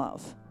divine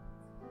love.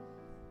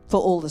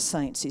 For all the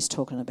saints he's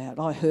talking about.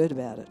 I heard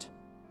about it.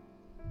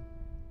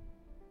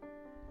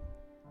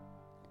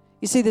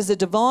 You see, there's a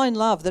divine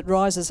love that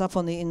rises up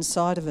on the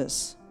inside of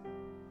us.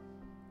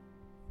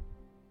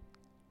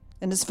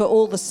 And it's for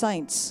all the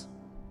saints.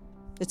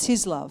 It's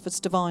his love. It's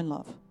divine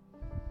love.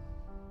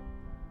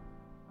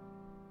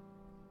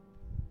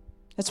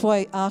 That's why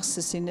he asks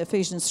us in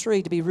Ephesians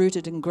 3 to be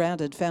rooted and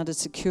grounded, founded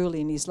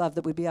securely in his love,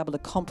 that we be able to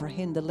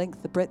comprehend the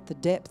length, the breadth, the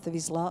depth of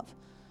his love,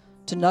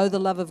 to know the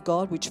love of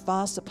God, which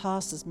far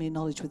surpasses mere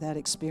knowledge without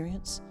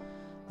experience,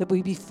 that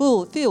we be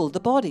filled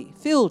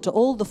to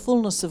all the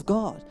fullness of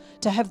God,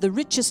 to have the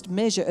richest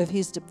measure of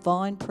his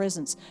divine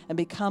presence and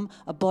become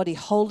a body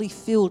wholly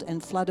filled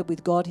and flooded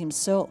with God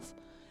himself.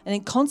 And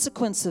in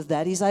consequence of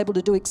that, he's able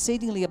to do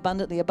exceedingly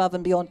abundantly above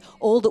and beyond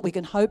all that we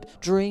can hope,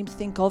 dream,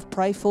 think of,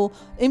 pray for,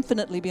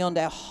 infinitely beyond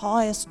our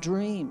highest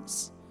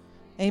dreams.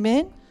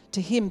 Amen? To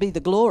him be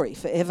the glory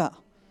forever.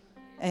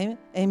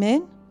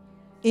 Amen?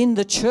 In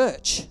the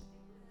church.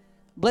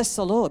 Bless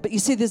the Lord. But you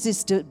see, there's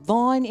this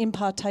divine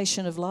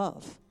impartation of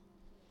love.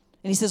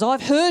 And he says,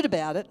 I've heard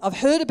about it. I've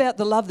heard about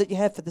the love that you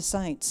have for the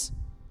saints.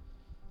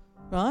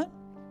 Right?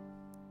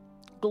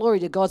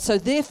 Glory to God. So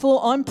therefore,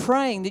 I'm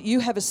praying that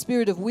you have a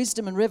spirit of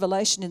wisdom and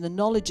revelation in the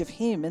knowledge of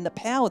him and the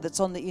power that's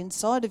on the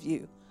inside of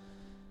you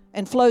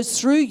and flows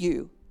through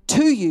you,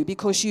 to you,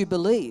 because you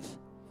believe.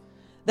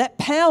 That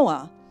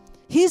power,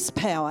 his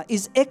power,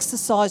 is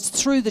exercised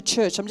through the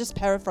church. I'm just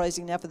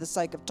paraphrasing now for the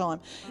sake of time.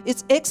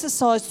 It's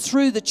exercised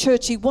through the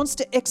church. He wants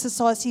to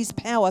exercise his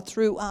power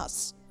through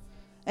us.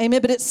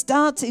 Amen. But it's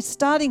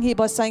starting here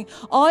by saying,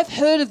 I've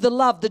heard of the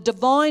love, the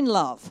divine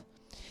love.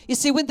 You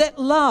see, with that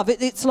love,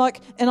 it's like,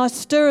 and I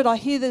stir it, I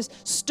hear this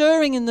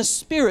stirring in the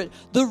spirit,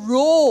 the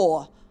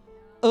roar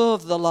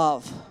of the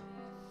love.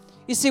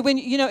 You see, when,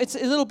 you know, it's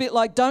a little bit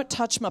like, don't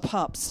touch my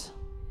pups.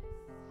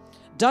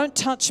 Don't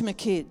touch my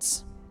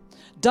kids.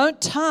 Don't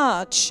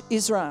touch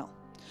Israel.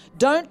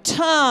 Do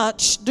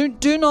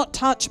not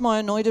touch my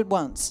anointed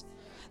ones.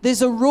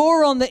 There's a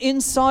roar on the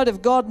inside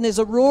of God, and there's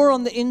a roar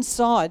on the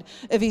inside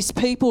of his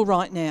people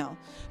right now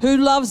who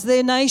loves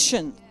their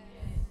nation.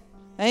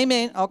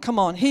 Amen. Oh, come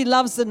on. He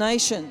loves the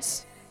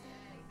nations.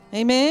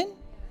 Amen.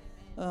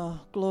 Oh,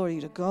 glory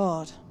to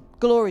God.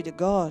 Glory to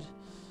God.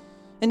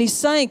 And he's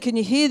saying, can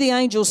you hear the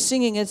angels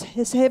singing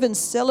as heaven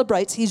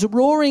celebrates? He's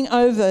roaring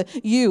over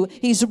you.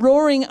 He's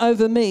roaring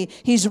over me.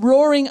 He's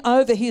roaring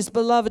over his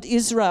beloved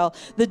Israel.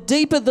 The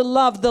deeper the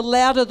love, the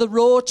louder the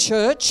roar,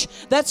 church.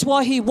 That's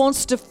why he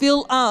wants to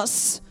fill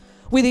us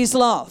with his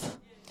love.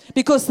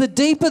 Because the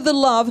deeper the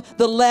love,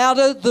 the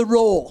louder the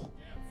roar.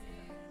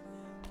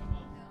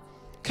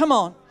 Come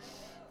on.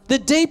 The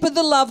deeper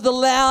the love, the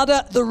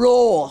louder the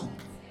roar.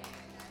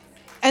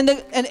 And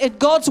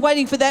God's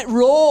waiting for that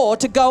roar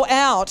to go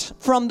out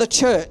from the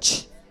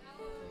church.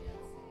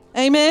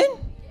 Amen?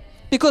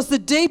 Because the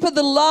deeper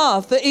the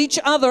love for each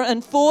other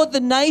and for the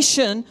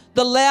nation,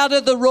 the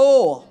louder the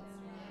roar.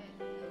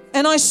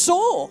 And I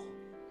saw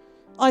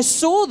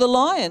the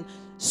lion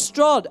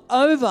strode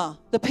over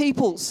the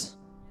peoples,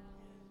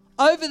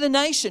 over the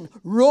nation,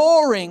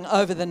 roaring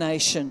over the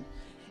nation.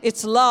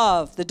 It's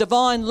love, the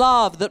divine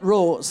love that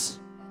roars.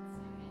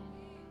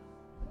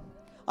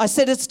 I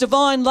said it's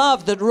divine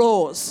love that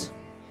roars.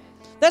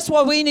 That's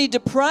why we need to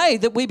pray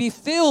that we be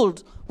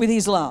filled with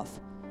his love,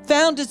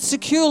 founded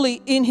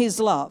securely in his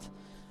love.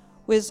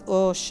 This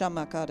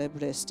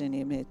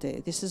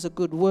is a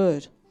good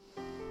word.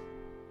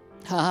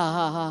 Ha ha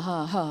ha ha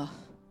ha ha.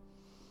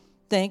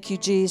 Thank you,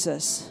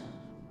 Jesus.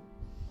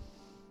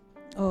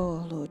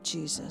 Oh, Lord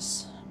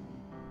Jesus.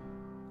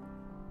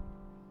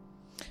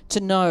 To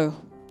know,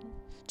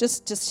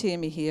 just hear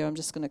me here. I'm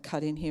just going to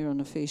cut in here on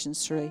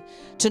Ephesians 3.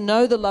 To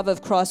know the love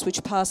of Christ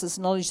which passes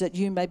knowledge, that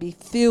you may be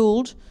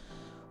filled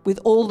with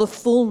all the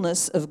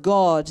fullness of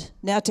God.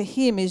 Now to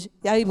him is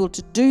able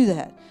to do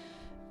that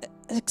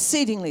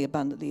exceedingly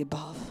abundantly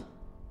above.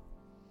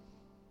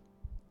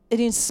 It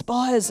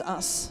inspires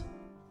us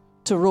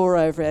to roar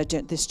over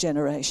this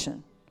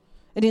generation.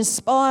 It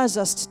inspires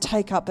us to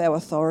take up our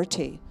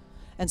authority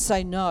and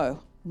say,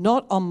 no,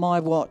 not on my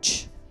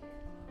watch.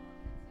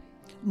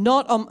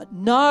 Not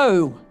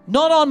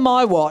on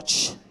my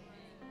watch.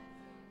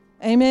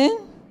 Amen?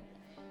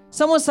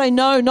 Someone say,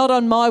 no, not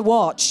on my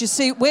watch. You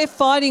see, we're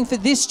fighting for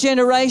this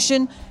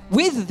generation,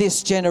 with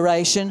this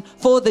generation,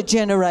 for the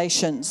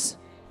generations.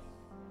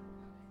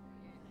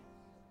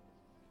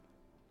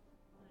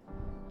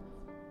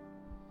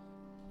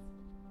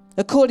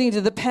 According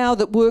to the power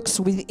that works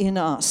within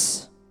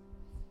us.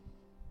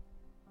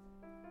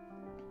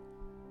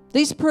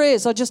 These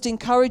prayers, I just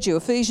encourage you,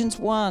 Ephesians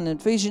 1 and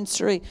Ephesians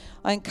 3,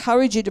 I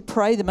encourage you to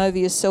pray them over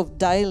yourself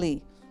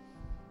daily.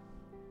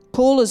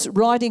 Paul is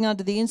writing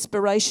under the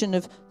inspiration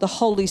of the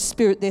Holy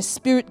Spirit. They're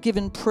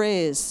Spirit-given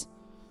prayers.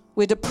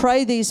 We're to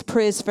pray these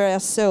prayers for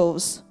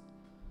ourselves.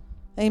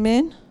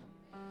 Amen?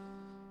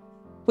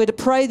 We're to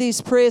pray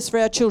these prayers for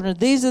our children.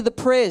 These are the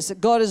prayers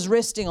that God is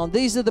resting on.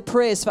 These are the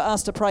prayers for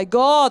us to pray.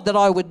 God, that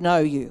I would know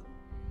you.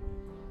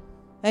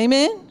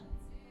 Amen?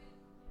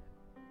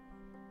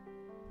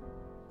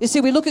 You see,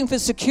 we're looking for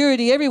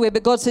security everywhere,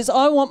 but God says,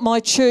 I want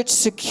my church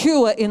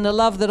secure in the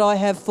love that I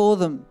have for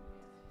them.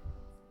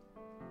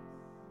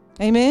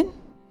 Amen?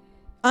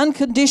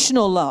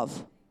 Unconditional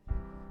love.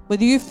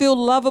 Whether you feel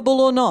lovable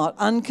or not,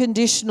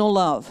 unconditional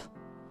love.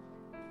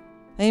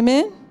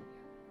 Amen?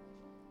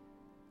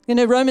 You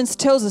know, Romans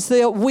tells us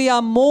that we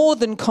are more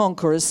than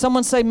conquerors.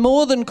 Someone say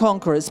more than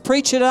conquerors.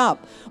 Preach it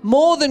up.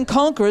 More than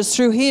conquerors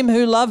through him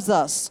who loves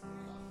us.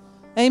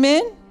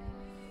 Amen?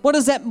 What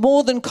does that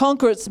more than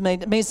conquerors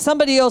mean? It means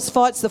somebody else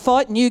fights the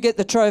fight and you get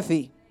the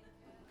trophy.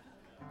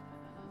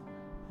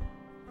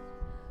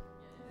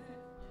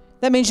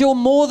 That means you're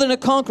more than a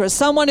conqueror.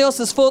 Someone else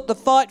has fought the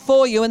fight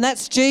for you, and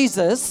that's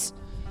Jesus.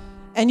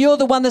 And you're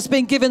the one that's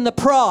been given the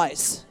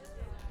prize.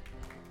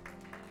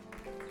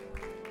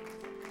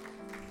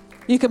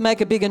 You can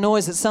make a bigger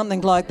noise at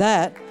something like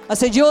that. I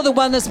said, you're the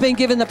one that's been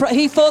given the prize.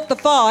 He fought the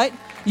fight,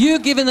 you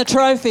given the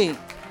trophy.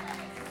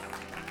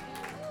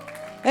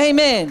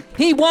 Amen.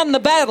 He won the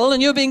battle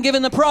and you've been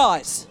given the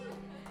prize.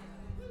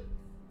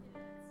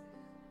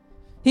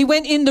 He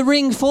went in the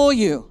ring for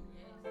you,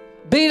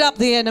 beat up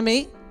the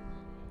enemy,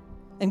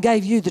 and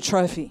gave you the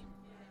trophy.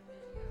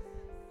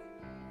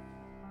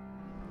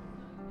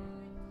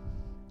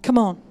 Come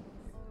on.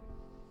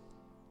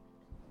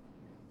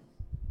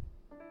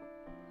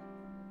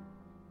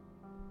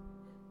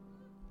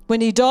 When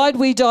he died,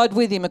 we died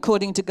with him,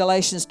 according to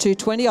Galatians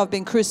 2:20. I've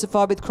been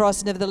crucified with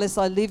Christ, nevertheless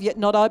I live, yet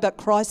not I, but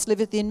Christ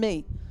liveth in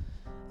me.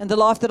 And the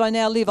life that I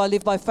now live, I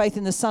live by faith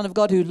in the Son of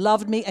God who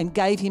loved me and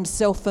gave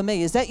himself for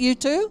me. Is that you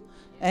too?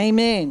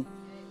 Amen.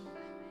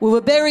 We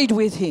were buried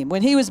with him.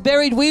 When he was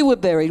buried, we were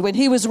buried. When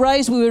he was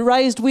raised, we were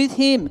raised with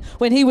him.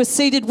 When he was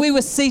seated, we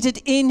were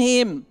seated in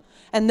him.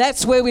 And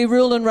that's where we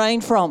rule and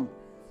reign from.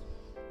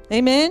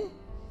 Amen.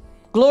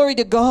 Glory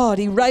to God.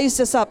 He raised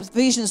us up.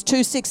 Ephesians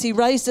 2:6, he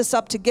raised us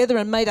up together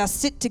and made us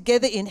sit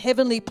together in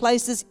heavenly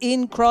places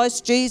in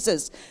Christ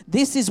Jesus.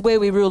 This is where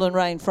we rule and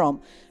reign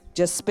from.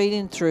 Just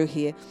speeding through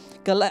here.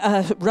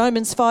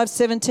 Romans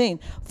 5:17,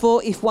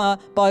 for if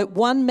by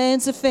one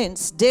man's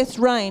offence death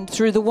reigned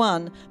through the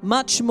one,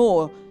 much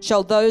more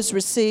shall those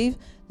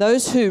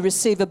who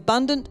receive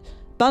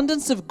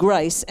abundance of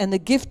grace and the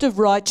gift of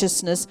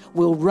righteousness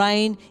will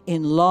reign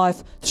in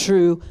life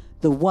through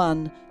the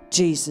one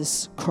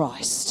Jesus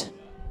Christ.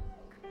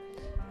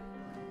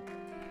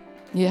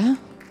 Yeah?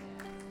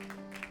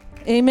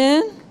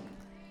 Amen?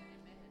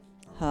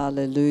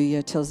 Hallelujah.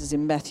 It tells us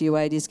in Matthew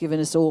 8, he's given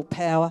us all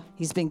power.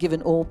 He's been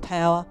given all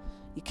power.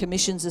 He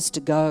commissions us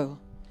to go.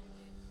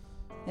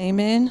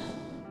 Amen?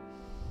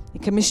 He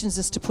commissions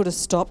us to put a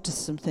stop to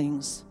some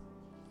things.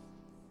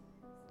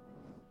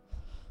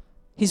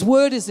 His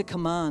word is a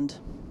command.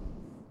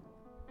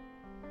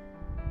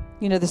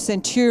 You know, the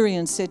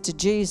centurion said to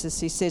Jesus,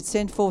 he said,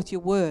 send forth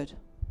your word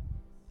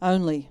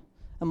only,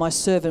 and my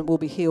servant will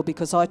be healed,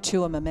 because I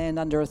too am a man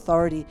under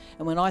authority.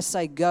 And when I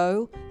say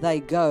go, they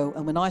go.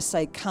 And when I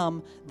say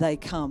come, they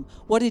come.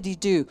 What did he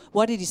do?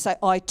 Why did he say,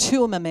 I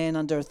too am a man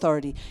under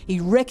authority? He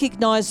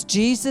recognized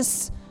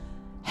Jesus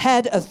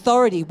had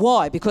authority.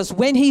 Why? Because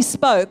when he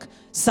spoke,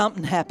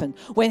 something happened.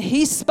 When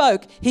he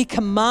spoke, he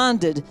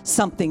commanded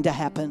something to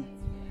happen.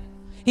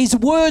 His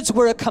words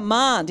were a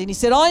command. And he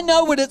said, I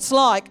know what it's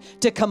like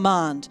to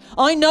command.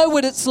 I know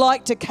what it's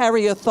like to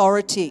carry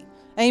authority.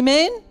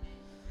 Amen?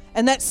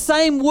 And that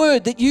same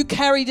word that you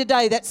carry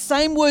today, that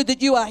same word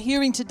that you are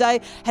hearing today,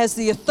 has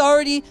the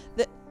authority,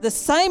 the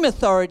same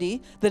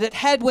authority that it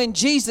had when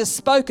Jesus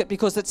spoke it,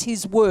 because it's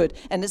his word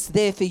and it's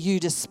there for you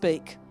to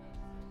speak.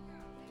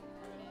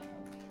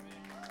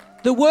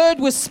 The word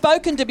was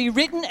spoken to be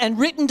written and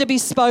written to be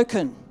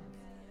spoken.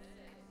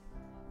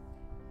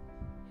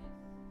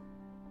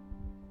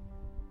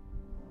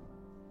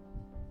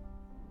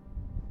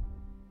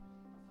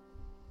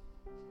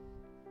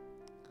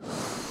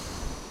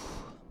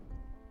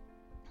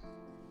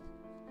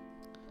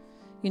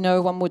 You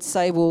know, one would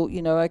say, well,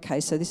 you know, okay,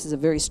 so this is a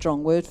very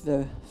strong word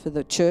for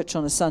the church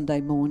on a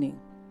Sunday morning.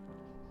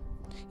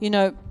 You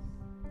know,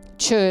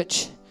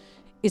 church,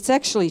 it's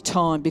actually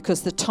time,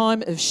 because the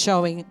time of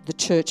showing the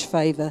church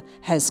favour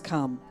has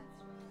come.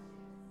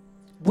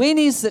 When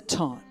is it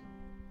time?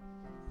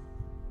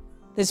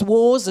 There's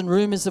wars and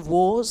rumours of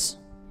wars.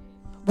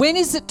 When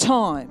is it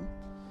time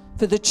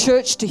for the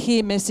church to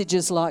hear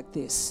messages like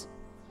this?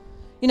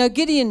 You know,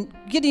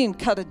 Gideon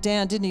cut it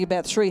down, didn't he,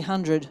 about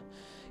 300,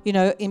 you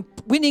know,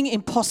 winning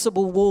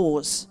impossible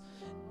wars.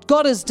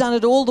 God has done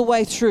it all the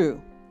way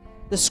through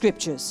the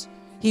scriptures.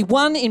 He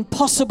won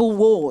impossible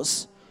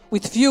wars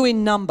with few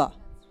in number.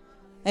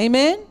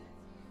 Amen?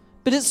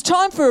 But it's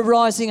time for a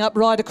rising up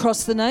right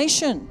across the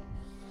nation.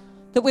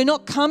 That we're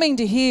not coming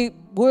to hear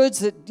words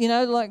that, you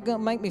know, like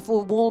make me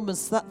feel warm and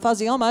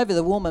fuzzy. I'm over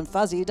the warm and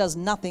fuzzy. It does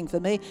nothing for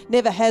me.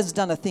 Never has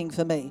done a thing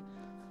for me.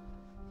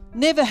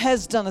 Never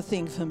has done a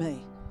thing for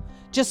me.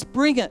 Just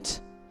bring it.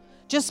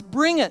 Just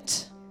bring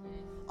it.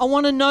 I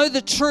want to know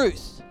the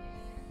truth.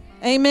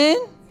 Amen?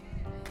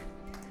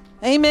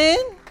 Amen?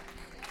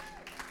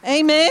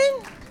 Amen?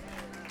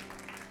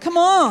 Come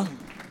on.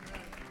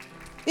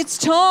 It's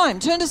time.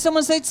 Turn to someone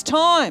and say, it's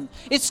time.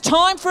 It's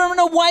time for an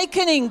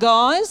awakening,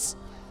 guys.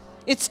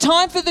 It's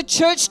time for the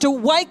church to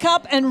wake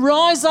up and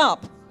rise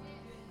up.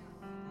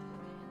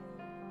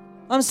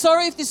 I'm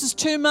sorry if this is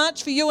too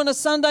much for you on a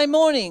Sunday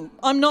morning.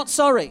 I'm not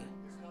sorry.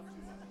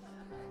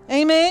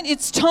 Amen?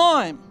 It's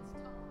time.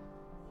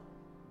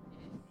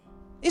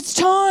 It's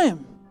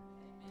time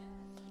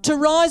to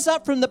rise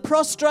up from the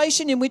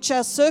prostration in which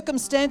our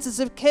circumstances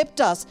have kept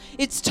us.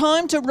 It's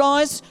time to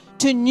rise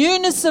to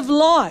newness of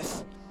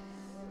life.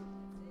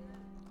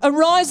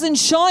 Arise and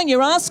shine.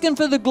 You're asking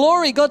for the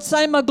glory. God's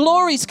saying, my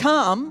glory's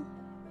come.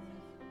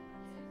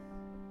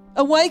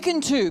 Awaken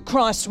to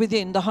Christ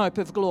within, the hope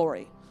of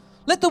glory.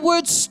 Let the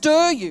word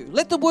stir you.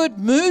 Let the word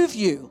move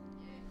you.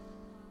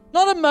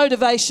 Not a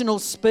motivational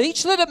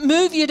speech. Let it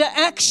move you to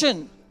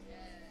action.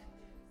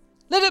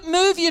 Let it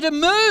move you to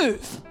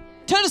move.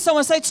 Turn to someone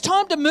and say, it's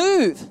time to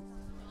move.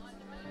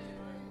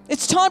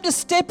 It's time to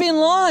step in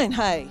line,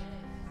 hey.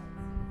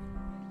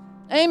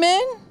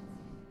 Amen?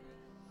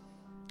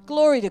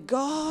 Glory to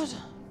God.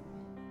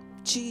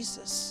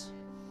 Jesus.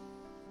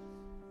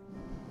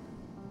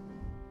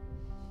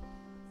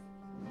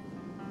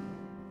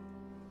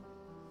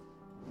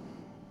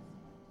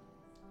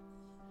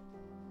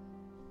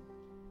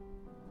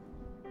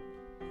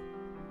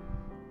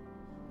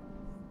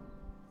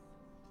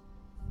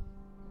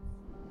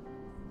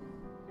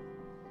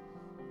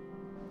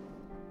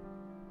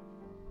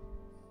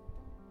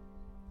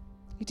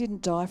 He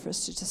didn't die for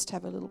us to just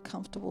have a little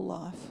comfortable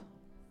life.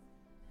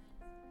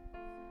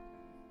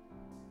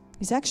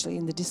 He's actually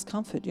in the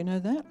discomfort, you know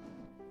that?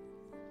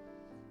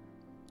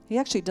 He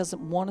actually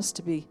doesn't want us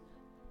to be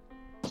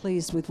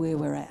pleased with where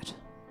we're at.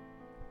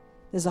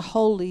 There's a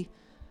holy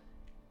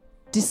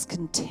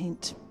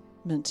discontentment.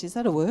 Is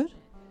that a word?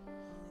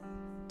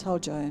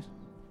 Told you I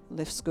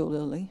left school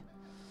early.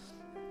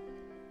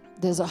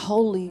 There's a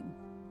holy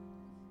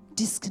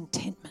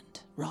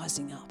discontentment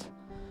rising up.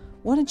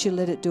 Why don't you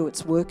let it do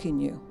its work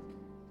in you?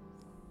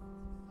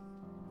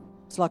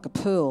 It's like a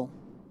pearl.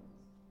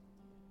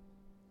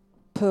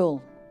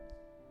 Pearl.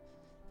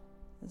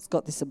 It's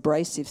got this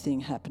abrasive thing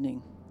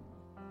happening.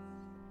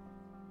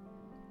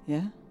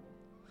 Yeah?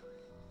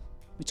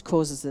 Which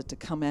causes it to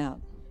come out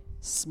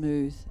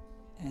smooth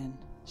and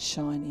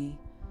shiny.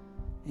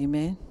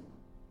 Amen?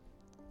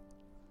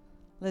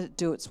 Let it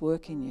do its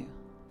work in you.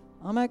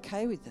 I'm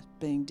okay with it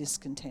being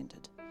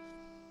discontented.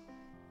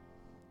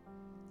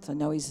 So I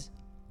know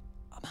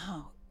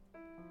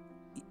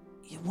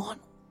you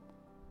want,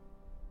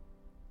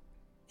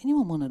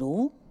 anyone want it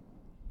all?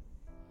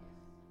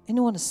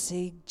 Anyone want to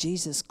see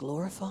Jesus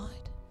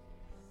glorified?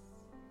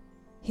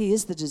 He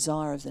is the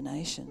desire of the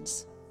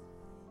nations.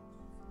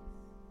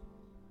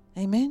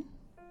 Amen?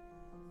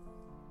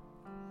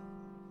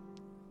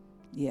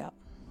 Yeah.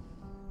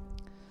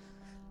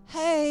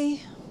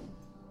 Hey.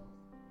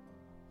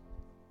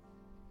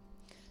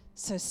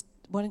 So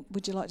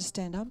would you like to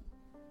stand up?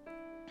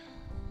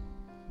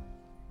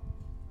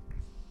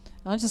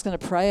 I'm just going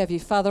to pray over you.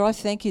 Father, I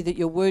thank you that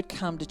your word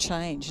come to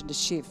change and to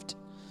shift,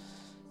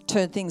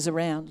 turn things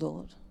around,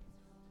 Lord.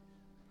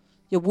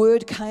 Your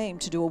word came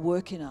to do a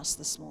work in us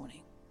this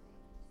morning.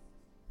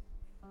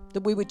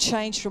 That we would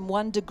change from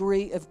one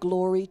degree of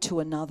glory to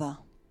another.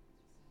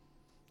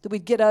 That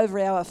we'd get over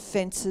our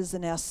offences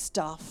and our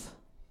stuff.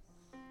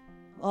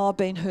 Oh, I've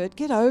been hurt.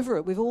 Get over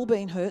it. We've all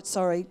been hurt.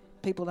 Sorry,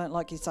 people don't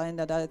like you saying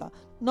that either.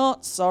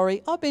 Not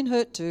sorry. I've been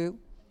hurt too.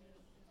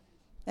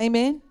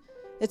 Amen?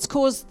 It's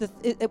caused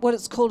what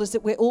it's called is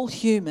that we're all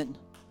human.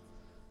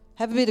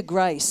 Have a bit of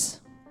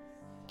grace.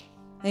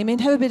 Amen?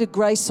 Have a bit of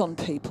grace on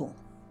people.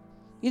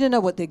 You don't know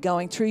what they're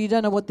going through. You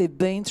don't know what they've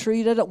been through.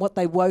 You don't know what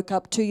they woke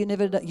up to. You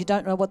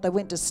don't know what they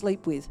went to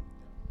sleep with.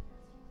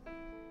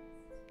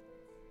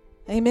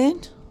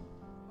 Amen?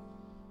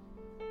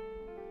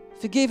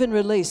 Forgive and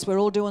release. We're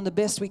all doing the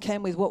best we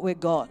can with what we've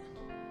got.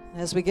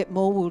 As we get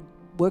more, we'll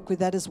work with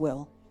that as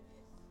well.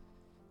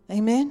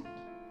 Amen?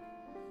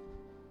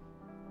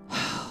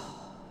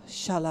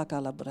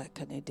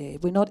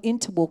 We're not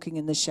into walking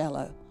in the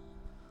shallow.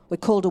 We're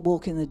called to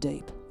walk in the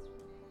deep.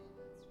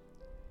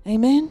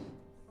 Amen?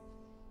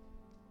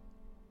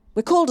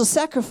 We're called to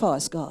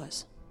sacrifice,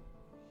 guys.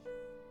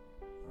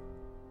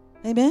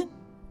 Amen?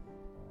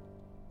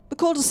 We're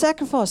called to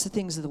sacrifice the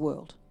things of the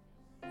world.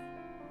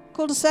 We're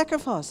called to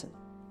sacrifice it.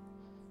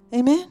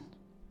 Amen?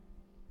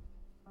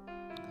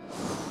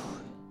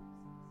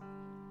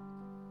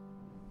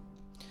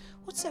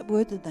 What's that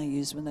word that they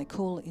use when they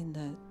call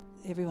in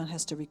everyone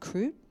has to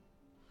recruit?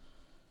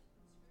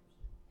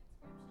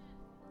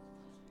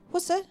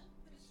 What's that?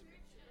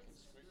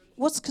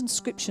 What's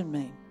conscription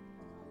mean?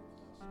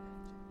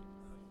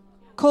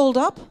 Called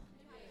up?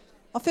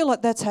 I feel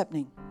like that's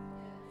happening.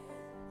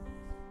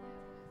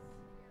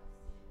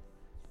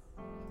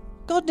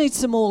 God needs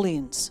some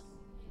all-ins.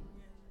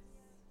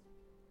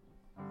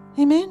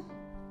 Amen?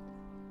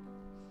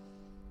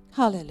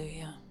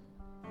 Hallelujah.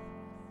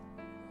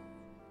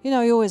 You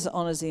know, He always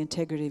honours the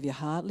integrity of your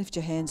heart. Lift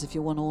your hands if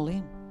you want all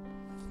in.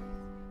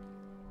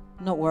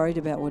 I'm not worried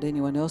about what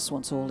anyone else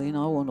wants all in.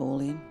 I want all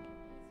in.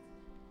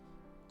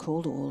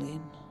 Called all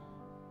in.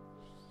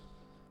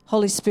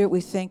 Holy Spirit,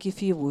 we thank you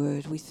for your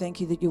word. We thank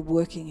you that you're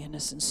working in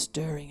us and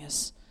stirring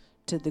us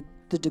to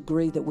the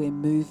degree that we're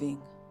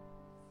moving.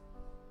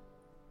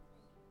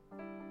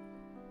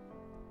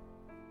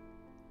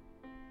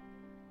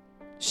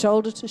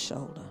 Shoulder to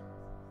shoulder.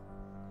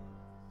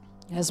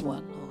 As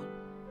one, Lord.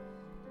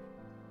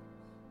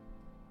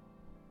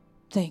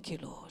 Thank you,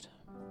 Lord.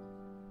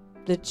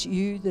 That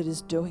you that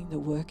is doing the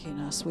work in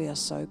us, we are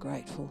so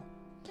grateful.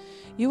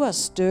 You are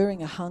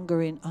stirring a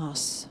hunger in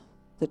us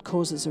that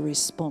causes a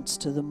response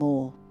to the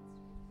more.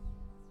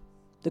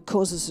 That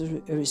causes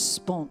a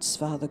response,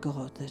 Father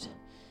God,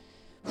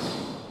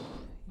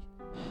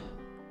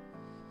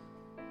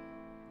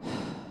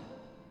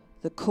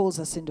 that calls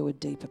us into a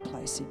deeper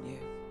place in you.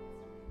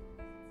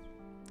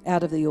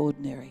 Out of the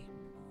ordinary.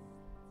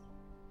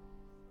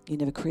 You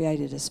never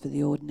created us for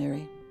the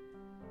ordinary.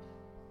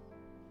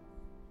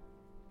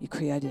 You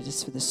created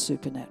us for the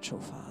supernatural,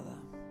 Father.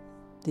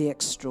 The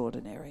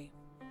extraordinary.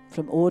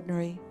 From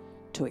ordinary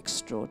to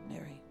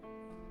extraordinary.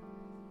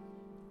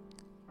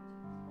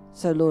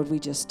 So, Lord, we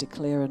just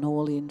declare an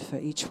all-in for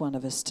each one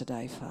of us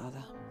today,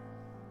 Father.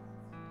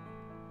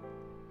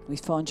 We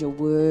find your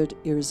word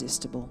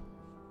irresistible.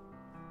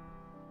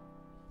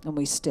 And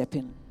we step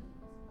in.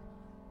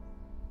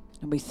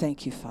 And we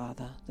thank you,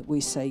 Father, that we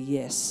say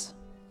yes.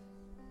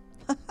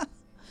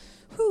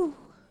 Whew.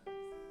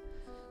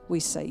 We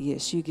say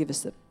yes. You give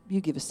us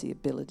the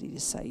ability to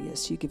say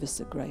yes. You give us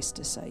the grace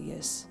to say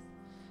yes.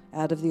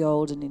 Out of the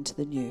old and into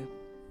the new.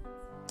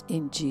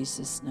 In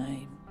Jesus'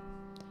 name.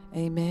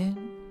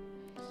 Amen.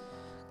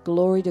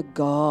 Glory to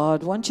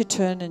God. Why don't you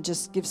turn and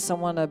just give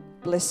someone a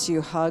bless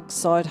you hug,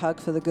 side hug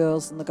for the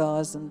girls and the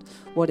guys and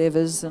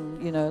whatevers,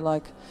 and, you know,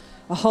 like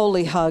a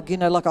holy hug, you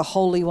know, like a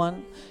holy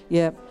one.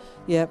 Yep,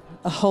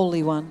 a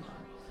holy one.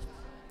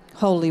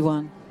 Holy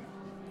one.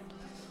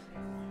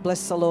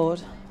 Bless the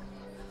Lord.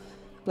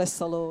 Bless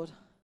the Lord.